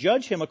wanted to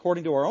judge him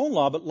according to our own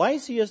law, but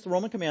Lysias, the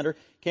Roman commander,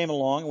 came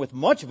along and with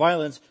much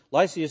violence.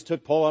 Lysias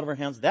took Paul out of our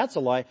hands. That's a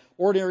lie,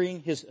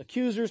 ordering his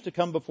accusers to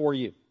come before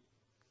you.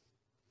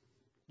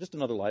 Just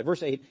another lie.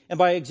 Verse 8, and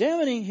by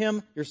examining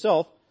him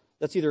yourself,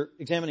 that's either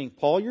examining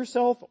Paul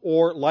yourself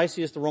or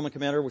Lysias, the Roman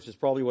commander, which is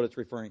probably what it's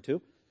referring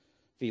to,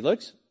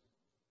 Felix,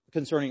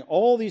 concerning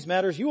all these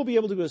matters, you will be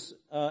able to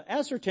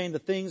ascertain the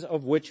things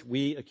of which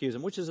we accuse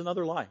him, which is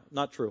another lie,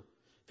 not true.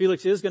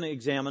 Felix is going to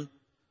examine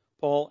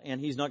Paul, and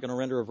he's not going to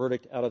render a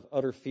verdict out of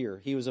utter fear.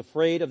 He was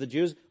afraid of the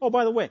Jews. Oh,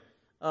 by the way,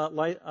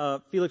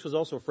 Felix was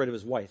also afraid of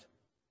his wife,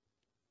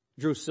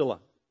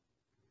 Drusilla.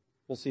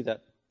 We'll see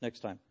that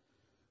next time.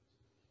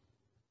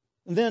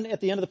 And then at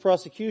the end of the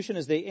prosecution,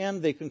 as they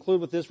end, they conclude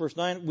with this, verse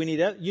 9,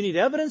 you need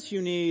evidence,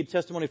 you need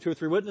testimony of 2 or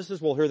 3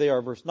 witnesses. Well, here they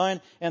are, verse 9.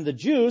 And the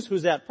Jews,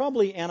 who's that?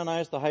 Probably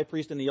Ananias, the high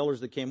priest, and the elders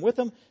that came with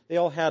him. They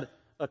all had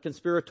a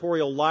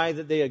conspiratorial lie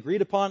that they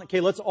agreed upon.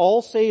 Okay, let's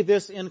all say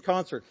this in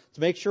concert.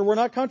 To make sure we're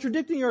not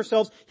contradicting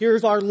ourselves,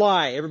 here's our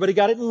lie. Everybody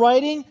got it in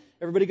writing?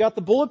 Everybody got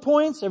the bullet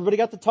points? Everybody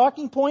got the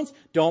talking points?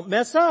 Don't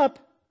mess up.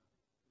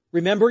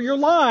 Remember your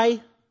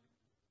lie.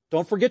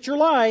 Don't forget your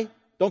lie.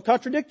 Don't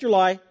contradict your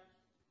lie.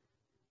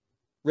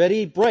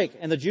 Ready, break.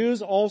 And the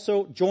Jews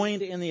also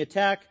joined in the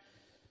attack,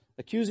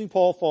 accusing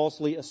Paul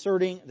falsely,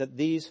 asserting that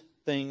these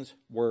things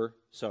were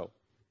so.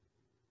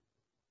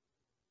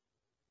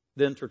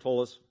 Then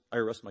Tertullus, I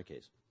rest my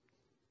case.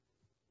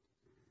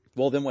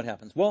 Well, then what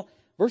happens? Well,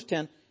 verse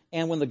 10,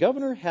 and when the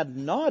governor had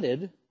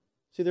nodded,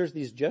 see there's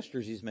these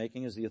gestures he's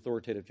making as the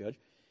authoritative judge,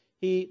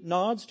 he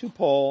nods to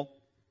Paul,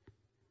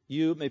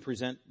 you may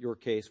present your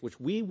case, which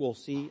we will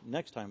see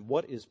next time.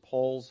 What is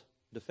Paul's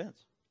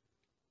defense?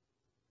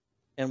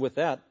 And with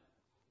that,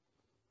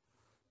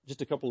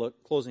 just a couple of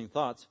closing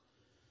thoughts.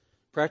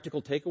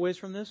 Practical takeaways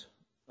from this.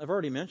 I've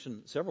already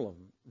mentioned several of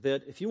them.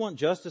 That if you want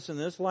justice in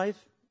this life,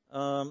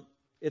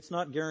 it's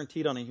not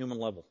guaranteed on a human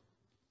level.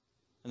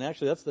 And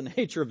actually, that's the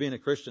nature of being a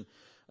Christian.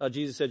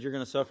 Jesus said you're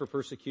going to suffer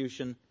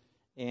persecution,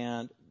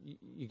 and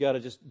you got to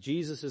just,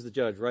 Jesus is the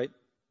judge, right?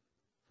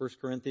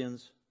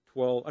 Romans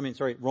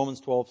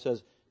 12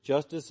 says,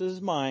 justice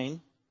is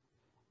mine,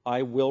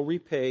 I will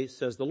repay,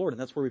 says the Lord. And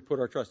that's where we put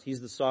our trust.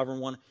 He's the sovereign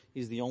one.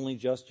 He's the only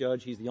just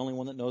judge. He's the only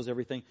one that knows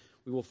everything.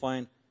 We will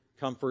find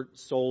comfort,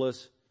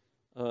 solace,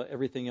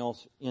 everything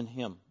else in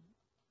Him.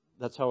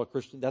 That's how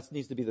that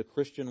needs to be the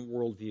Christian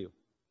worldview.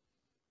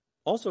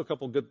 Also, a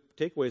couple good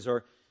takeaways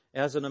are,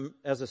 as a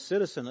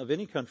citizen of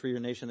any country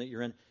or nation that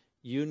you're in,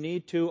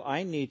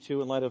 I need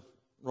to, in light of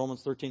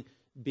Romans 13,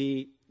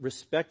 be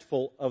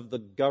respectful of the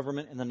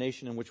government and the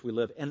nation in which we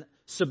live and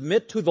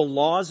submit to the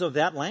laws of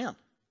that land.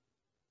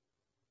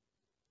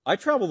 I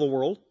travel the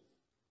world.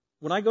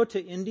 When I go to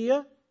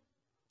India,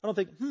 I don't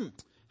think,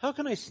 how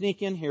can I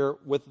sneak in here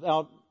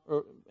without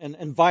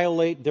and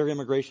violate their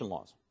immigration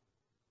laws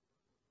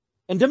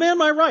and demand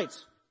my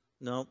rights?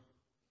 No,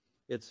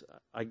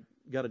 I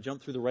got to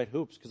jump through the right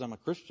hoops because I'm a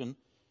Christian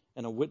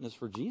and a witness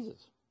for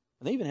Jesus.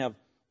 And they even have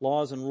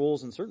laws and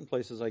rules in certain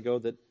places I go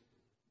that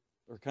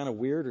are kind of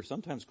weird or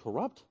sometimes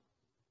corrupt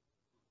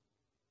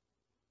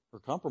or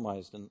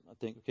compromised. And I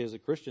think, okay, as a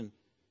Christian,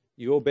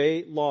 you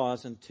obey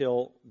laws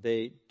until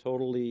they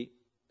totally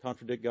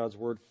contradict God's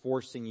word,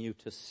 forcing you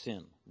to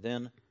sin.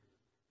 Then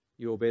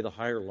you obey the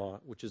higher law,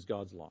 which is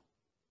God's law.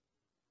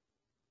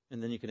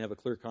 And then you can have a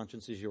clear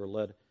conscience as you are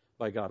led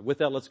by God. With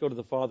that, let's go to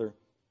the Father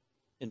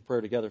in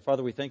prayer together.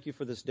 Father, we thank you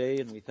for this day,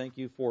 and we thank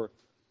you for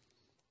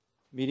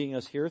meeting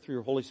us here through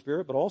your Holy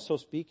Spirit, but also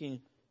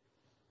speaking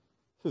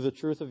through the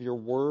truth of your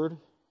word.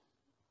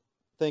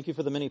 Thank you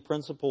for the many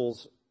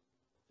principles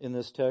in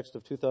this text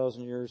of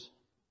 2,000 years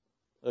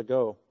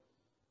ago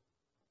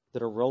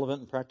that are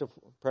relevant and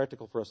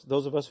practical for us.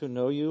 Those of us who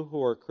know you,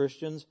 who are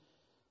Christians,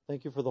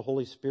 thank you for the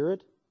Holy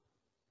Spirit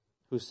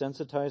who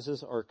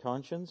sensitizes our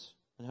conscience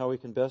and how we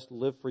can best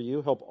live for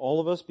you. Help all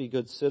of us be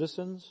good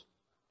citizens,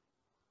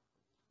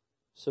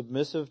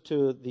 submissive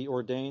to the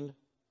ordained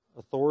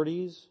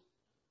authorities,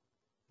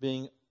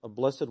 being a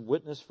blessed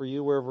witness for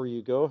you wherever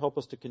you go. Help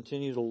us to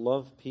continue to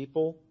love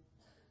people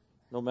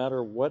no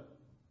matter what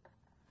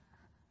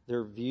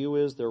their view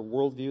is, their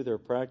worldview, their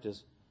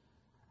practice.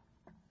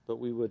 But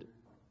we would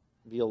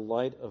be a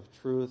light of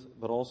truth,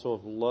 but also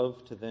of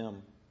love to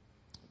them.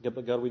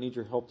 But God, we need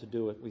your help to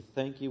do it. We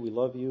thank you. We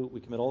love you.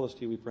 We commit all this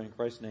to you. We pray in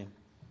Christ's name.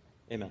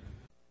 Amen.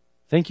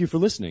 Thank you for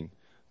listening.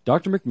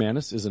 Dr.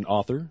 McManus is an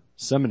author,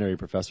 seminary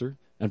professor,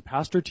 and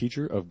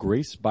pastor-teacher of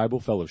Grace Bible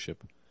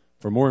Fellowship.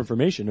 For more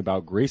information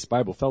about Grace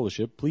Bible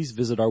Fellowship, please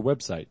visit our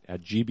website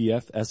at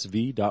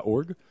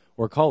gbfsv.org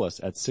or call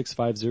us at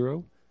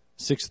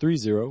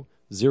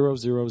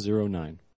 650-630-0009.